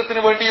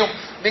സ്വാതന്ത്ര്യത്തിന് വേണ്ടിയും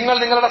നിങ്ങൾ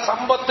നിങ്ങളുടെ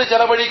സമ്പത്ത്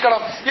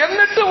ചെലവഴിക്കണം.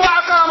 എന്നിട്ട്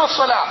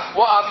വഅഖാമസ്സലാ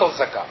വആതസ്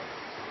സക്കാ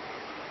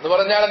എന്ന്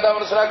പറഞ്ഞാൽ എന്താ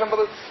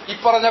മനസ്സിലാക്കേണ്ടത്?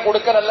 ഇപ്പറഞ്ഞ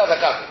കൊടുക്കലല്ല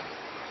സക്കാത്ത്.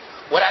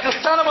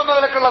 ഒരനുഷ്ഠാനം എന്ന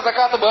നിലക്കുള്ള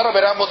സക്കാത്ത് വേറെ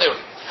വരാൻ പോകുന്നേ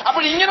ഉള്ളൂ.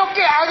 അപ്പോൾ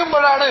ഇങ്ങനൊക്കെ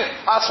ആകുമ്പോഴാണ്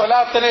ആ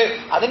സ്വലാത്തിന്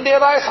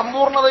അതിന്റേതായ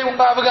സമ്പൂർണ്ണത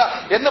ഉണ്ടാവുക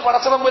എന്ന്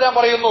പടച്ചതമ്പുരാൻ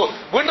പറയുന്നു.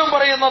 വീണ്ടും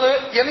പറയുന്നത്,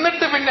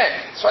 എന്നിട്ട് പിന്നെ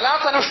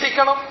സ്വലാത്ത്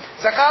അനുഷ്ഠിക്കണം,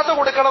 സക്കാത്ത്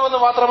കൊടുക്കണമെന്ന്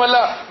മാത്രമല്ല,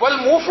 വൽ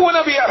മൂഫൂന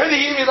ബി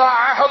അഹ്ദിഹിം ഇദാ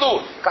ആഹദു,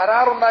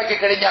 കരാറുണ്ടാക്കി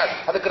കഴിഞ്ഞാൽ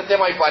അത്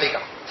കൃത്യമായി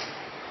പാലിക്കണം.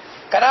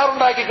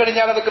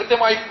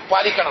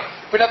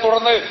 പിന്നെ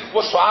തുടർന്ന്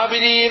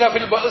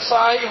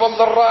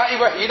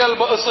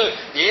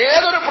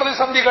ഏതൊരു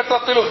പ്രതിസന്ധി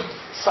ഘട്ടത്തിലും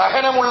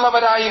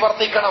സഹനമുള്ളവരായി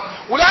വർത്തിക്കണം.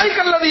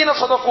 ഉലൈകല്ലദീന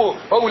സദഖൂ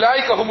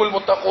വഉലൈക ഹുമുൽ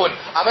മുത്തഖൂൻ,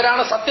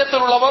 അവരാണ്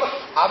സത്യത്തിലുള്ളവർ,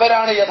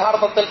 അവരാണ്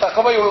യഥാർത്ഥത്തിൽ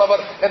തഖ്വയുള്ളവർ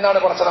എന്നാണ്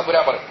പടച്ച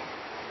തമ്പുരാൻ പറയുന്നത്.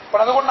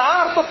 അപ്പോൾ അതുകൊണ്ട് ആ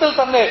അർത്ഥത്തിൽ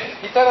തന്നെ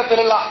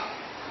ഇത്തരത്തിലുള്ള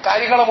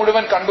കാര്യങ്ങളെ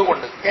മുഴുവൻ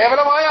കണ്ടുകൊണ്ട്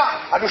കേവലമായ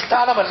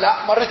അനുഷ്ഠാനമല്ല,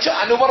 മറിച്ച്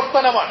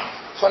അനുവർത്തനമാണ്.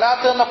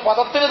 സ്വലാത്ത് എന്ന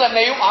പദത്തിന്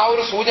തന്നെയും ആ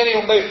ഒരു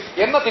സൂചനയുണ്ട്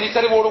എന്ന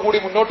തിരിച്ചറിവോടുകൂടി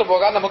മുന്നോട്ട്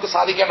പോകാൻ നമുക്ക്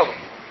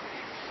സാധിക്കേണ്ടതുണ്ട്.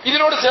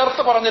 ഇതിനോട്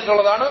ചേർത്ത്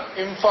പറഞ്ഞിട്ടുള്ളതാണ്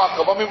ഇൻഫാഖ്,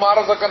 വമിമ്മാ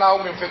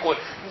റസഖനാഹും യുൻഫിഖൂൻ.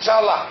 ഇൻഷാ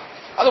അല്ലാഹ്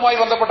അതുമായി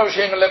ബന്ധപ്പെട്ട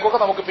വിഷയങ്ങളിലേക്കൊക്കെ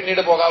നമുക്ക്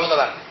പിന്നീട്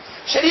പോകാവുന്നതാണ്.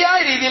 ശരിയായ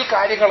രീതിയിൽ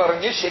കാര്യങ്ങൾ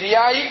അറിഞ്ഞ്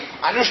ശരിയായി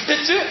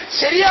അനുഷ്ഠിച്ച്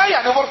ശരിയായി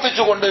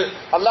അനുവർത്തിച്ചുകൊണ്ട്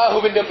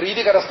അള്ളാഹുവിന്റെ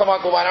പ്രീതി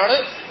കരസ്ഥമാക്കുവാനാണ്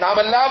നാം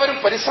എല്ലാവരും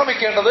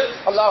പരിശ്രമിക്കേണ്ടത്.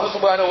 അള്ളാഹു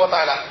സുബ്ഹാനഹു വ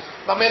തആല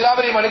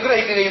നമ്മെല്ലാവരെയും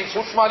അനുഗ്രഹിക്കുകയും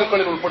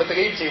സൂക്ഷ്മാലുക്കളിൽ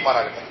ഉൾപ്പെടുത്തുകയും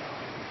ചെയ്യുമാറാകട്ടെ.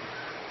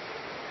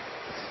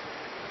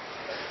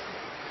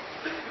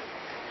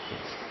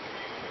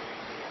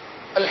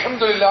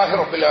 അൽഹംദുലില്ലാഹി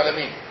റബ്ബിൽ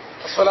ആലമീൻ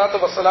വസ്സലാത്തു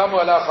വസ്സലാമു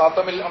അലാ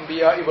ഖാതമിൽ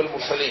അംബിയാഇ വൽ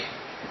മുർസലീൻ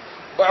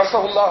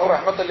ബഅസഹുല്ലാഹു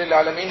റഹ്മത്തൽ ലിൽ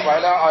ആലമീൻ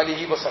വഅലാ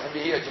ആലിഹി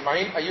വസഹ്ബിഹി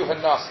അജ്മഈൻ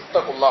അയ്യുഹന്നാസ്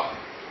ഇത്തഖുല്ലാഹ്.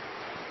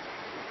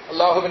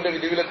 അല്ലാഹുവിന്റെ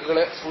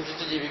വിധിവിലക്കുകളെ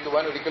സൂക്ഷിച്ച്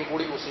ജീവിക്കുവാൻ ഒരിക്കൽ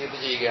കൂടി വസിയത്ത്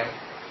ചെയ്യുകയാണ്.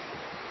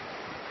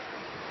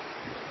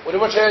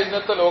 ഒരുപക്ഷെ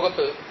ഇന്നത്തെ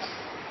ലോകത്ത്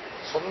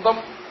സ്വന്തം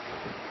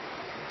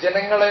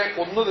ജനങ്ങളെ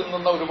കൊന്നു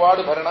തിന്നുന്ന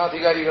ഒരുപാട്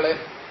ഭരണാധികാരികളെ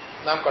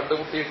നാം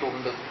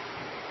കണ്ടുമുട്ടിയിട്ടുണ്ട്.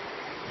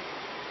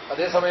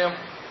 അതേസമയം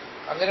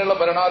അങ്ങനെയുള്ള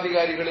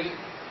ഭരണാധികാരികളിൽ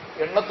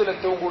എണ്ണത്തിൽ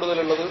ഏറ്റവും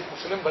കൂടുതലുള്ളത്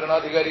മുസ്ലിം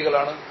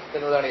ഭരണാധികാരികളാണ്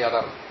എന്നതാണ്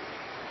യാഥാർത്ഥ്യം.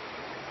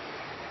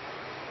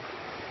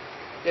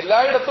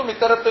 എല്ലായിടത്തും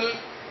ഇത്തരത്തിൽ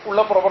ഉള്ള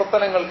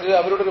പ്രവർത്തനങ്ങൾക്ക്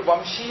അവരുടെ ഒരു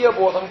വംശീയ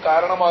ബോധം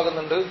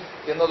കാരണമാകുന്നുണ്ട്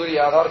എന്നതൊരു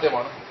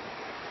യാഥാർത്ഥ്യമാണ്.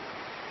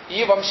 ഈ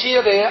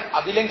വംശീയതയെ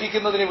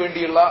അതിലംഘിക്കുന്നതിന്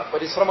വേണ്ടിയുള്ള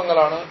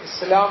പരിശ്രമങ്ങളാണ്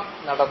ഇസ്ലാം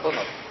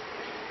നടത്തുന്നത്.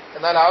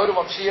 എന്നാൽ ആ ഒരു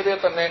വംശീയതയെ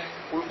തന്നെ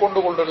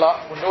ഉൾക്കൊണ്ടുകൊണ്ടുള്ള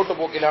മുന്നോട്ട്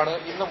പോക്കിലാണ്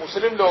ഇന്ന്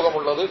മുസ്ലിം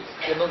ലോകമുള്ളത്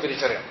എന്നും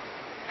തിരിച്ചറിയണം.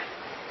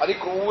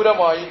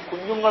 അതിക്രൂരമായി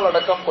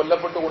കുഞ്ഞുങ്ങളടക്കം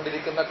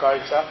കൊല്ലപ്പെട്ടുകൊണ്ടിരിക്കുന്ന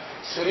കാഴ്ച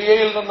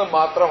സിറിയയിൽ നിന്ന്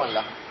മാത്രമല്ല,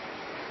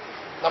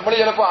 നമ്മൾ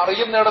ചിലപ്പോൾ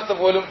അറിയുന്നിടത്ത്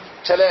പോലും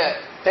ചില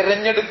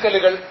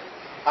തെരഞ്ഞെടുക്കലുകൾ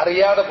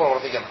അറിയാതെ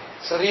പ്രവർത്തിക്കണം.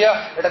 സിറിയ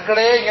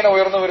ഇടയ്ക്കിടെ ഇങ്ങനെ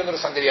ഉയർന്നു വരുന്നൊരു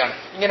സംഗതിയാണ്.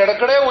 ഇങ്ങനെ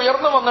ഇടയ്ക്കിടെ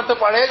ഉയർന്നു വന്നിട്ട്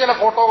പഴയ ചില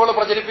ഫോട്ടോകൾ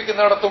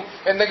പ്രചരിപ്പിക്കുന്നിടത്തും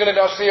എന്തെങ്കിലും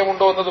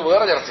രാഷ്ട്രീയമുണ്ടോ എന്നത്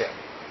വേറെ ചർച്ചയാണ്.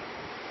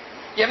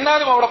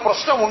 എന്നാലും അവിടെ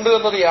പ്രശ്നമുണ്ട്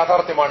എന്നത്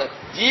യാഥാർത്ഥ്യമാണ്.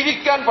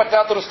 ജീവിക്കാൻ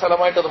പറ്റാത്തൊരു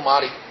സ്ഥലമായിട്ട് അത്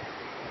മാറി.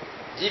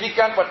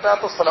 ജീവിക്കാൻ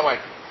പറ്റാത്ത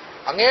സ്ഥലമായിട്ട്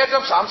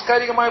അങ്ങേയറ്റം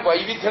സാംസ്കാരികമായ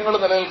വൈവിധ്യങ്ങൾ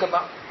നിലനിൽക്കുന്ന,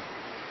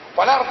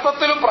 പല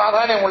അർത്ഥത്തിലും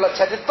പ്രാധാന്യമുള്ള,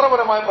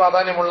 ചരിത്രപരമായ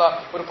പ്രാധാന്യമുള്ള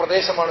ഒരു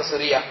പ്രദേശമാണ്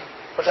സിറിയ.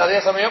 പക്ഷെ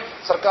അതേസമയം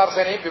സർക്കാർ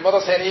സേനയും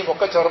വിമതസേനയും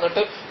ഒക്കെ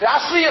ചേർന്നിട്ട്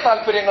രാഷ്ട്രീയ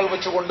താല്പര്യങ്ങൾ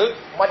വെച്ചുകൊണ്ട്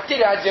മറ്റ്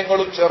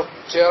രാജ്യങ്ങളും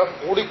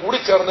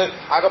കൂടിച്ചേർന്ന്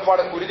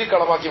ആകപ്പാടെ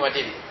കുരുതിക്കളമാക്കി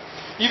മാറ്റിയിരിക്കും.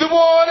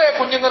 ഇതുപോലെ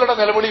കുഞ്ഞുങ്ങളുടെ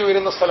നിലവിളി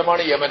ഉയരുന്ന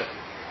സ്ഥലമാണ് യമൻ.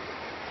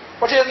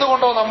 പക്ഷെ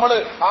എന്തുകൊണ്ടോ നമ്മൾ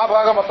ആ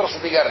ഭാഗം അത്ര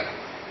ശ്രദ്ധിക്കാറില്ല.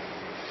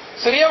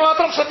 സിറിയ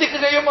മാത്രം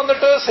ശ്രദ്ധിക്കുകയും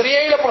എന്നിട്ട്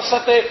സിറിയയിലെ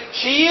പ്രശ്നത്തെ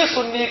ഷിയ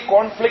സുന്നി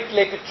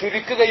കോൺഫ്ലിക്റ്റിലേക്ക്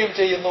ചുരുക്കുകയും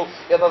ചെയ്യുന്നു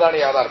എന്നതാണ്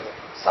യാഥാർത്ഥ്യം.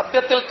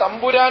 സത്യത്തിൽ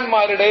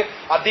തമ്പുരാന്മാരുടെ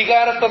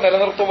അധികാരത്തെ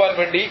നിലനിർത്തുവാൻ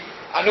വേണ്ടി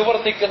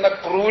അനുവർത്തിക്കുന്ന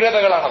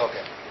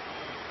ക്രൂരതകളാണതൊക്കെ.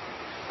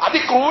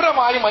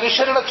 അതിക്രൂരമായി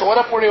മനുഷ്യരുടെ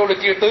ചോരപ്പുഴ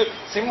ഒഴുക്കിയിട്ട്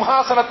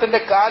സിംഹാസനത്തിന്റെ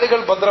കാലുകൾ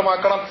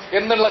ഭദ്രമാക്കണം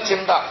എന്നുള്ള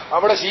ചിന്ത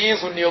അവിടെ ഷിയ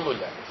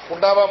സുന്നിയൊന്നുമില്ല,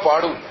 ഉണ്ടാവാൻ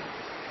പാടുമില്ല.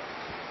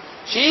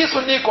 ഷീ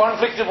സുന്നി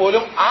കോൺഫ്ലിക്റ്റ്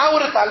പോലും ആ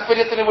ഒരു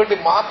താല്പര്യത്തിന് വേണ്ടി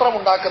മാത്രം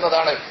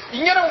ഉണ്ടാക്കുന്നതാണ്.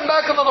 ഇങ്ങനെ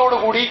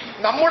ഉണ്ടാക്കുന്നതോടുകൂടി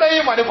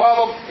നമ്മുടെയും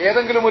അനുഭാവം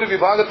ഏതെങ്കിലും ഒരു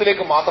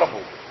വിഭാഗത്തിലേക്ക് മാത്രം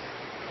പോകും.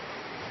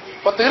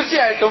 അപ്പൊ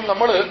തീർച്ചയായിട്ടും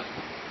നമ്മൾ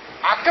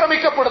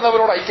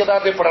ആക്രമിക്കപ്പെടുന്നവരോട്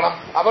ഐക്യദാർഢ്യപ്പെടണം,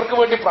 അവർക്ക്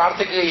വേണ്ടി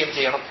പ്രാർത്ഥിക്കുകയും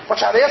ചെയ്യണം.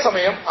 പക്ഷെ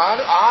അതേസമയം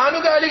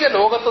ആനുകാലിക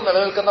ലോകത്ത്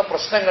നിലനിൽക്കുന്ന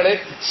പ്രശ്നങ്ങളെ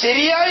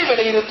ശരിയായി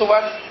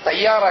വിലയിരുത്തുവാൻ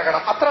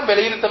തയ്യാറാകണം. അത്തരം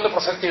വിലയിരുത്തലിന്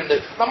പ്രസക്തിയുണ്ട്.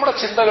 നമ്മുടെ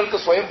ചിന്തകൾക്ക്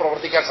സ്വയം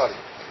പ്രവർത്തിക്കാൻ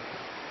സാധിക്കും.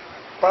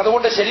 അപ്പൊ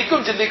അതുകൊണ്ട്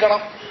ശരിക്കും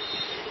ചിന്തിക്കണം.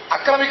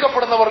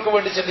 ആക്രമിക്കപ്പെടുന്നവർക്ക്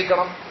വേണ്ടി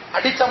ചിന്തിക്കണം.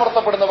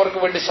 അടിച്ചമർത്തപ്പെടുന്നവർക്ക്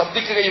വേണ്ടി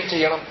ശബ്ദിക്കുകയും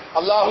ചെയ്യണം.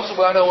 അല്ലാഹു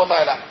സുബ്ഹാനഹു വ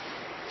തആല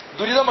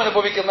ദുരിതം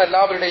അനുഭവിക്കുന്ന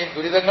എല്ലാവരുടെയും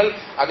ദുരിതങ്ങൾ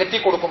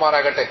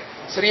അകറ്റിക്കൊടുക്കുമാറാകട്ടെ.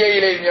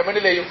 സിറിയയിലെയും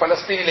യമനിലെയും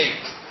ഫലസ്തീനിലെയും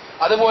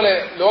അതുപോലെ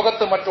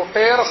ലോകത്ത്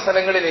മറ്റൊട്ടേറെ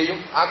സ്ഥലങ്ങളിലെയും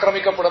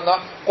ആക്രമിക്കപ്പെടുന്ന,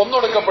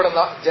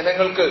 കൊന്നൊടുക്കപ്പെടുന്ന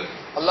ജനങ്ങൾക്ക്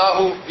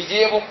അല്ലാഹു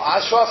വിജയവും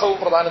ആശ്വാസവും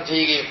പ്രദാനം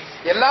ചെയ്യുകയും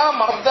എല്ലാ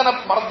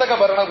മർദ്ദക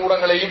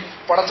ഭരണകൂടങ്ങളെയും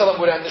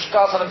പടച്ചതമ്പുരാൻ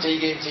നിഷ്കാസനം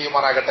ചെയ്യുകയും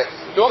ചെയ്യുമാറാകട്ടെ.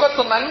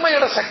 ലോകത്ത്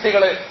നന്മയുടെ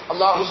ശക്തികളെ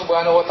അല്ലാഹു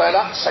സുബ്ഹാനഹു വ തആല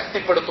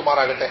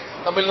ശക്തിപ്പെടുത്തുമാറാകട്ടെ.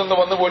 നമ്മിൽ നിന്ന്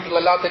വന്നുപോയിട്ടുള്ള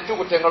എല്ലാ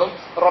തെറ്റുകുറ്റങ്ങളും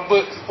റബ്ബ്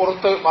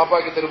പുറത്ത്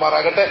മാപ്പാക്കി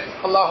തരുമാറാകട്ടെ.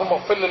 അല്ലാഹുമ്മ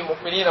ഗ്ഫിർ ലിൽ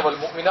മുഅ്മിനീന വൽ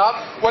മുഅ്മിനാത്ത്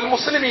വൽ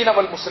മുസ്ലിമീന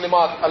വൽ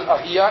മുസ്ലിമാത്ത് അൽ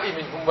അഹ്യാഇ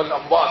മിൻഹും വൽ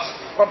അംവാത്ത്.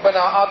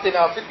 റബ്ബനാ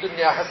ആതിനാ ഫിദ്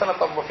ദുനിയാ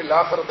ഹസനതൻ വഫിൽ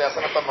ആഖിറതി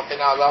ഹസനതൻ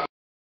വഖിനാ അദാബ